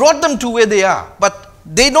them. It brought them to where they are. But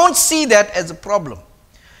they don't see that as a problem.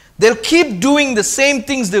 They'll keep doing the same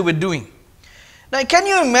things they were doing. Now, can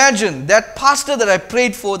you imagine that pastor that I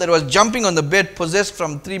prayed for that was jumping on the bed possessed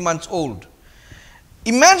from 3 months old?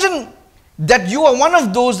 Imagine that you are one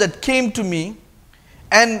of those that came to me,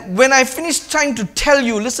 and when I finished trying to tell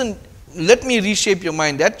you, listen, let me reshape your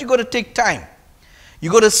mind, that you got to take time. You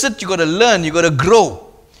got to sit, you got to learn, you got to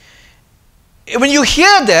grow. When you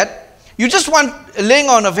hear that, you just want a laying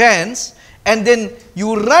on of hands, and then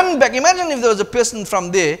you run back. Imagine if there was a person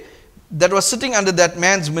from there that was sitting under that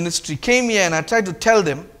man's ministry, came here and I tried to tell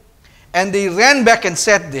them, and they ran back and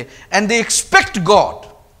sat there, and they expect God.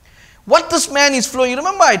 What this man is flowing, you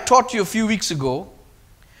remember I taught you a few weeks ago,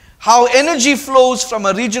 how energy flows from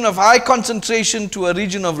a region of high concentration to a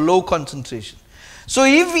region of low concentration. So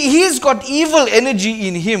if he's got evil energy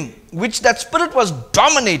in him, which that spirit was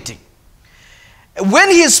dominating, when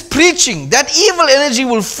he is preaching, that evil energy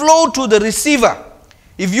will flow to the receiver.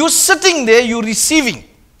 If you're sitting there, you're receiving.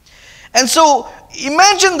 And so,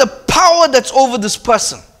 imagine the power that's over this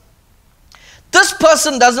person. This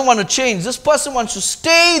person doesn't want to change. This person wants to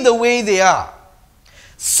stay the way they are.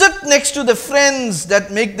 Sit next to the friends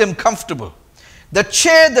that make them comfortable. The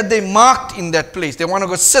chair that they marked in that place, they want to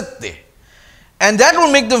go sit there. And that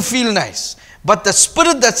will make them feel nice. But the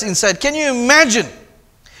spirit that's inside, can you imagine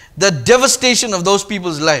the devastation of those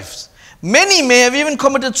people's lives? Many may have even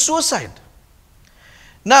committed suicide.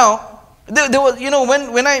 Now, there was,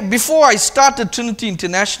 before I started Trinity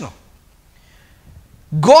International,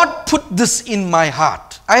 God put this in my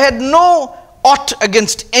heart. I had no ought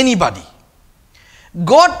against anybody.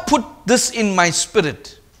 God put this in my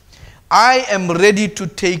spirit. I am ready to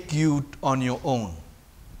take you on your own.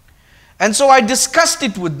 And so I discussed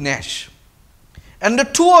it with Nash. And the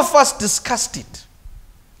two of us discussed it.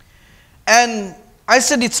 And I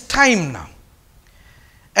said, it's time now.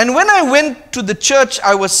 And when I went to the church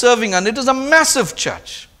I was serving, and it was a massive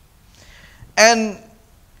church, and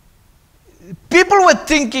people were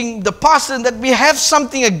thinking, the pastor, that we have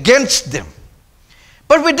something against them.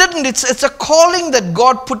 But we didn't. It's a calling that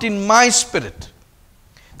God put in my spirit.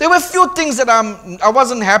 There were a few things that I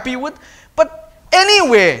wasn't happy with, but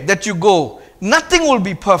anywhere that you go, nothing will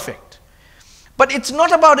be perfect. But it's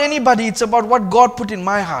not about anybody, it's about what God put in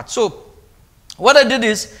my heart. So what I did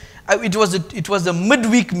is, it was a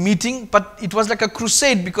midweek meeting, but it was like a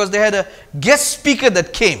crusade because they had a guest speaker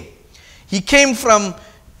that came. He came from,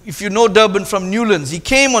 if you know Durban, from Newlands. He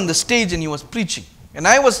came on the stage and he was preaching. And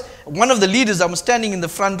I was one of the leaders. I was standing in the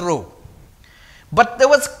front row. But there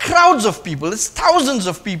was crowds of people. There's thousands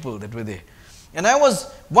of people that were there. And I was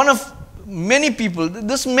one of many people.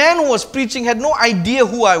 This man who was preaching had no idea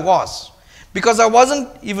who I was because I wasn't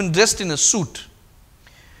even dressed in a suit.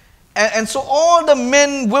 And so all the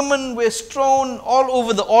men, women were strewn all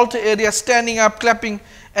over the altar area, standing up, clapping.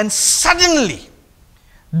 And suddenly,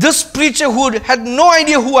 this preacher who had no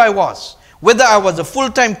idea who I was, whether I was a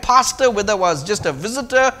full-time pastor, whether I was just a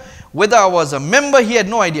visitor, whether I was a member, he had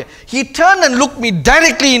no idea. He turned and looked me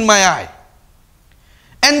directly in my eye.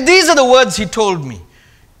 And these are the words he told me.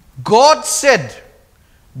 God said,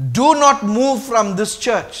 do not move from this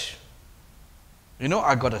church. You know,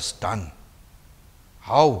 I got a stun.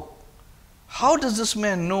 How? How does this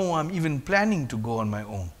man know I'm even planning to go on my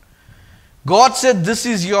own? God said, this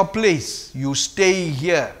is your place. You stay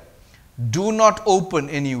here. Do not open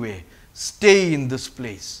anywhere. Stay in this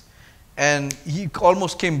place. And he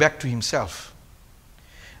almost came back to himself.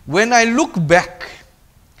 When I look back,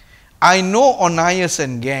 I know ORNIAS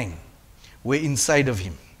and gang were inside of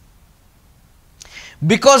him.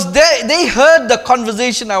 Because they heard the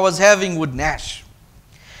conversation I was having with Nash.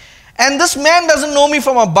 And this man doesn't know me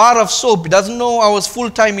from a bar of soap. He doesn't know I was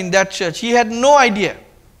full-time in that church. He had no idea.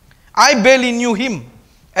 I barely knew him,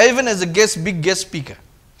 even as a big guest speaker.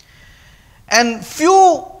 And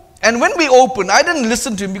when we opened, I didn't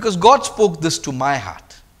listen to him because God spoke this to my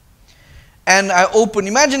heart. And I opened.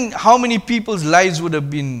 Imagine how many people's lives would have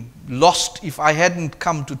been lost if I hadn't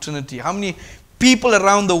come to Trinity. How many people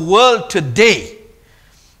around the world today,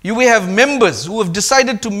 you will have members who have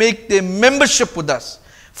decided to make their membership with us.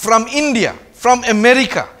 From India, from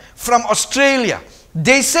America, from Australia.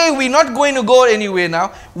 They say, we're not going to go anywhere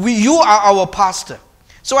now. You are our pastor.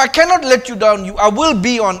 So I cannot let you down. I will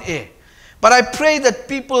be on air. But I pray that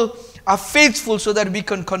people are faithful so that we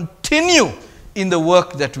can continue in the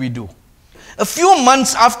work that we do. A few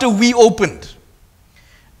months after we opened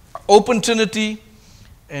Trinity,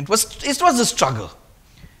 and it was a struggle.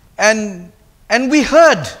 And we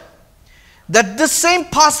heard that the same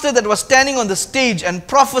pastor that was standing on the stage and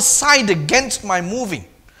prophesied against my moving,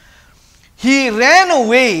 he ran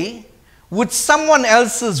away with someone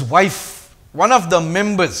else's wife, one of the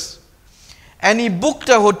members, and he booked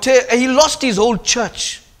a hotel. He lost his whole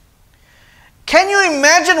church. Can you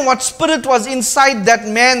imagine what spirit was inside that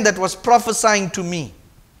man that was prophesying to me?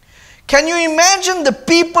 Can you imagine the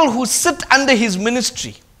people who sit under his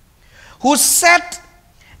ministry, who sat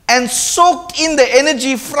and soaked in the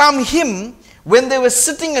energy from him when they were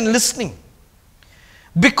sitting and listening?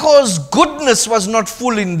 Because goodness was not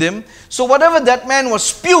full in them. So whatever that man was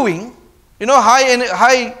spewing, you know,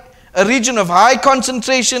 a region of high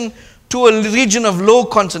concentration to a region of low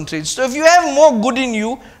concentration. So if you have more good in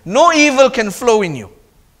you, no evil can flow in you.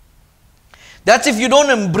 That's if you don't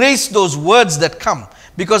embrace those words that come,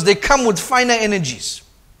 because they come with finer energies.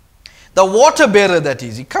 The water bearer, that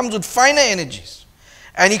is, he comes with finer energies.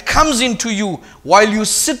 And he comes into you while you're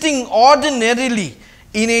sitting ordinarily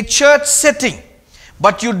in a church setting,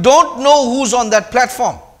 but you don't know who's on that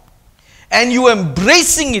platform. And you're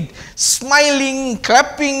embracing it, smiling,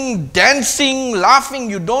 clapping, dancing, laughing.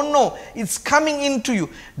 You don't know. It's coming into you.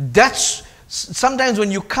 That's sometimes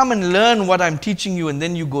when you come and learn what I'm teaching you and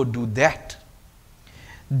then you go do that.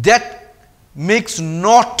 That makes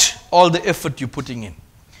not all the effort you're putting in.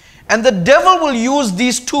 And the devil will use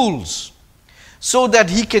these tools so that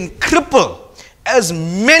he can cripple as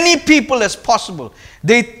many people as possible.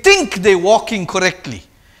 They think they're walking correctly,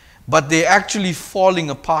 but they're actually falling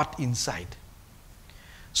apart inside.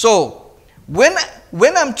 So, when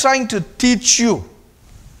I'm trying to teach you,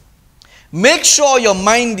 make sure your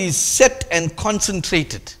mind is set and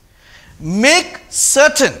concentrated. Make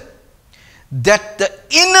certain that the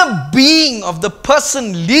inner being of the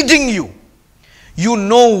person leading you, you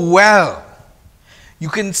know well. You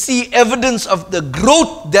can see evidence of the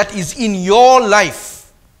growth that is in your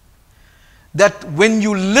life. That when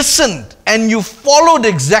you listened and you followed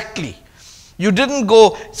exactly, you didn't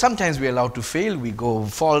go, sometimes we're allowed to fail, we go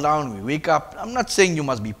fall down, we wake up. I'm not saying you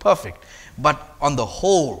must be perfect, but on the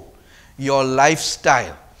whole, your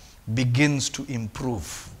lifestyle begins to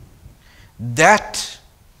improve. That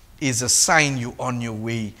is a sign you're on your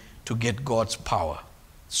way to get God's power.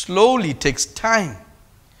 Slowly, it takes time.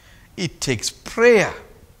 It takes prayer.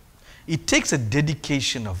 It takes a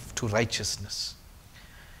dedication to righteousness.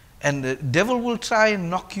 And the devil will try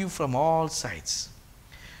and knock you from all sides.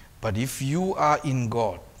 But if you are in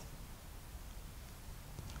God,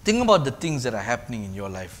 think about the things that are happening in your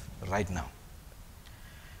life right now.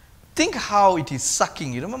 Think how it is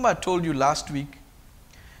sucking. You remember I told you last week,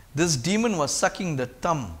 this demon was sucking the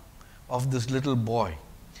thumb of this little boy.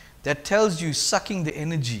 That tells you sucking the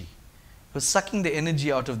energy. It was sucking the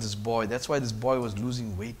energy out of this boy. That's why this boy was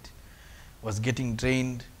losing weight, was getting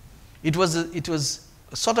drained. It was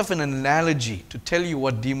sort of an analogy to tell you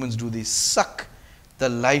what demons do. They suck the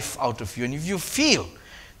life out of you. And if you feel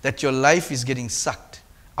that your life is getting sucked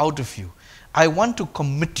out of you, I want to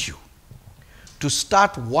commit you to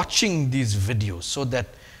start watching these videos so that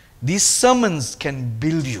these sermons can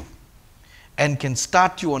build you and can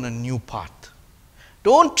start you on a new path.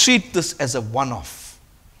 Don't treat this as a one-off.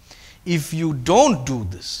 If you don't do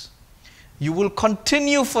this, you will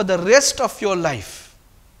continue for the rest of your life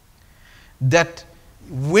that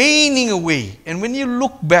waning away. And when you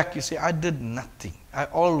look back, you say, I did nothing. I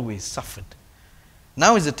always suffered.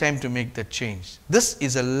 Now is the time to make that change. This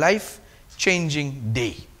is a life-changing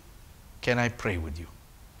day. Can I pray with you?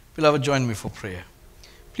 Beloved, join me for prayer.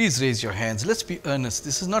 Please raise your hands. Let's be earnest.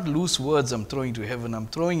 This is not loose words I'm throwing to heaven. I'm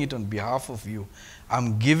throwing it on behalf of you.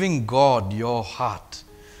 I'm giving God your heart.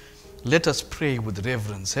 Let us pray with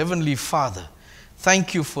reverence. Heavenly Father,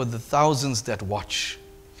 thank you for the thousands that watch.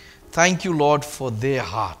 Thank you, Lord, for their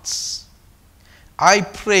hearts. I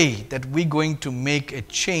pray that we're going to make a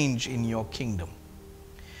change in your kingdom.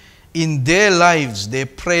 In their lives, their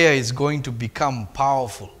prayer is going to become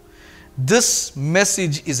powerful. This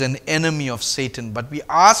message is an enemy of Satan, but we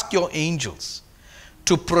ask your angels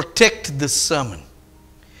to protect this sermon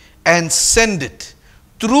and send it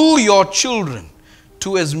through your children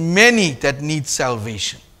to as many that need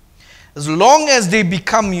salvation. As long as they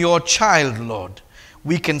become your child, Lord,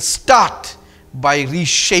 we can start by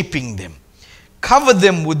reshaping them. Cover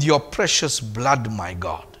them with your precious blood, my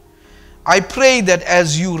God. I pray that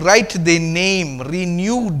as you write their name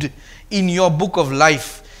renewed in your book of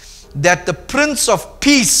life, that the Prince of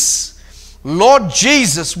Peace, Lord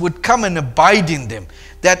Jesus, would come and abide in them.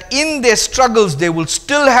 That in their struggles they will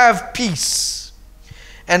still have peace.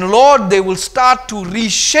 And Lord, they will start to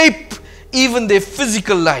reshape even their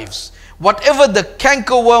physical lives. Whatever the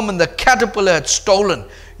cankerworm and the caterpillar had stolen,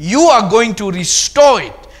 you are going to restore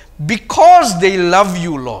it because they love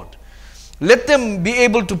you, Lord. Let them be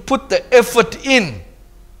able to put the effort in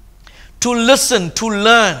to listen, to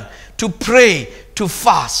learn, to pray, to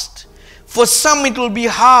fast. For some it will be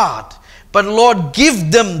hard, but Lord,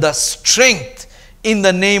 give them the strength in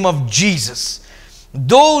the name of Jesus.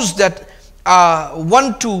 Those that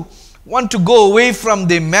want to go away from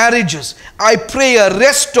their marriages, I pray a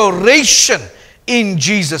restoration in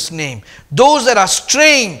Jesus' name. Those that are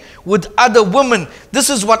straying with other women, this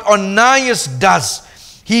is what ORNIAS does.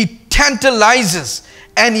 He tantalizes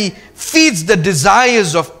and he feeds the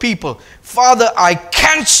desires of people. Father, I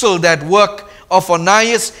cancel that work of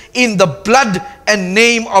ORNIAS in the blood and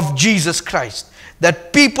name of Jesus Christ,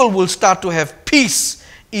 that people will start to have peace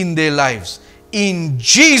in their lives. In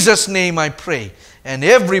Jesus' name I pray. And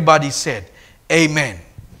everybody said, Amen.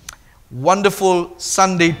 Wonderful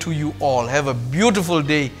Sunday to you all. Have a beautiful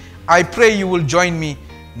day. I pray you will join me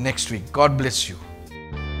next week. God bless you.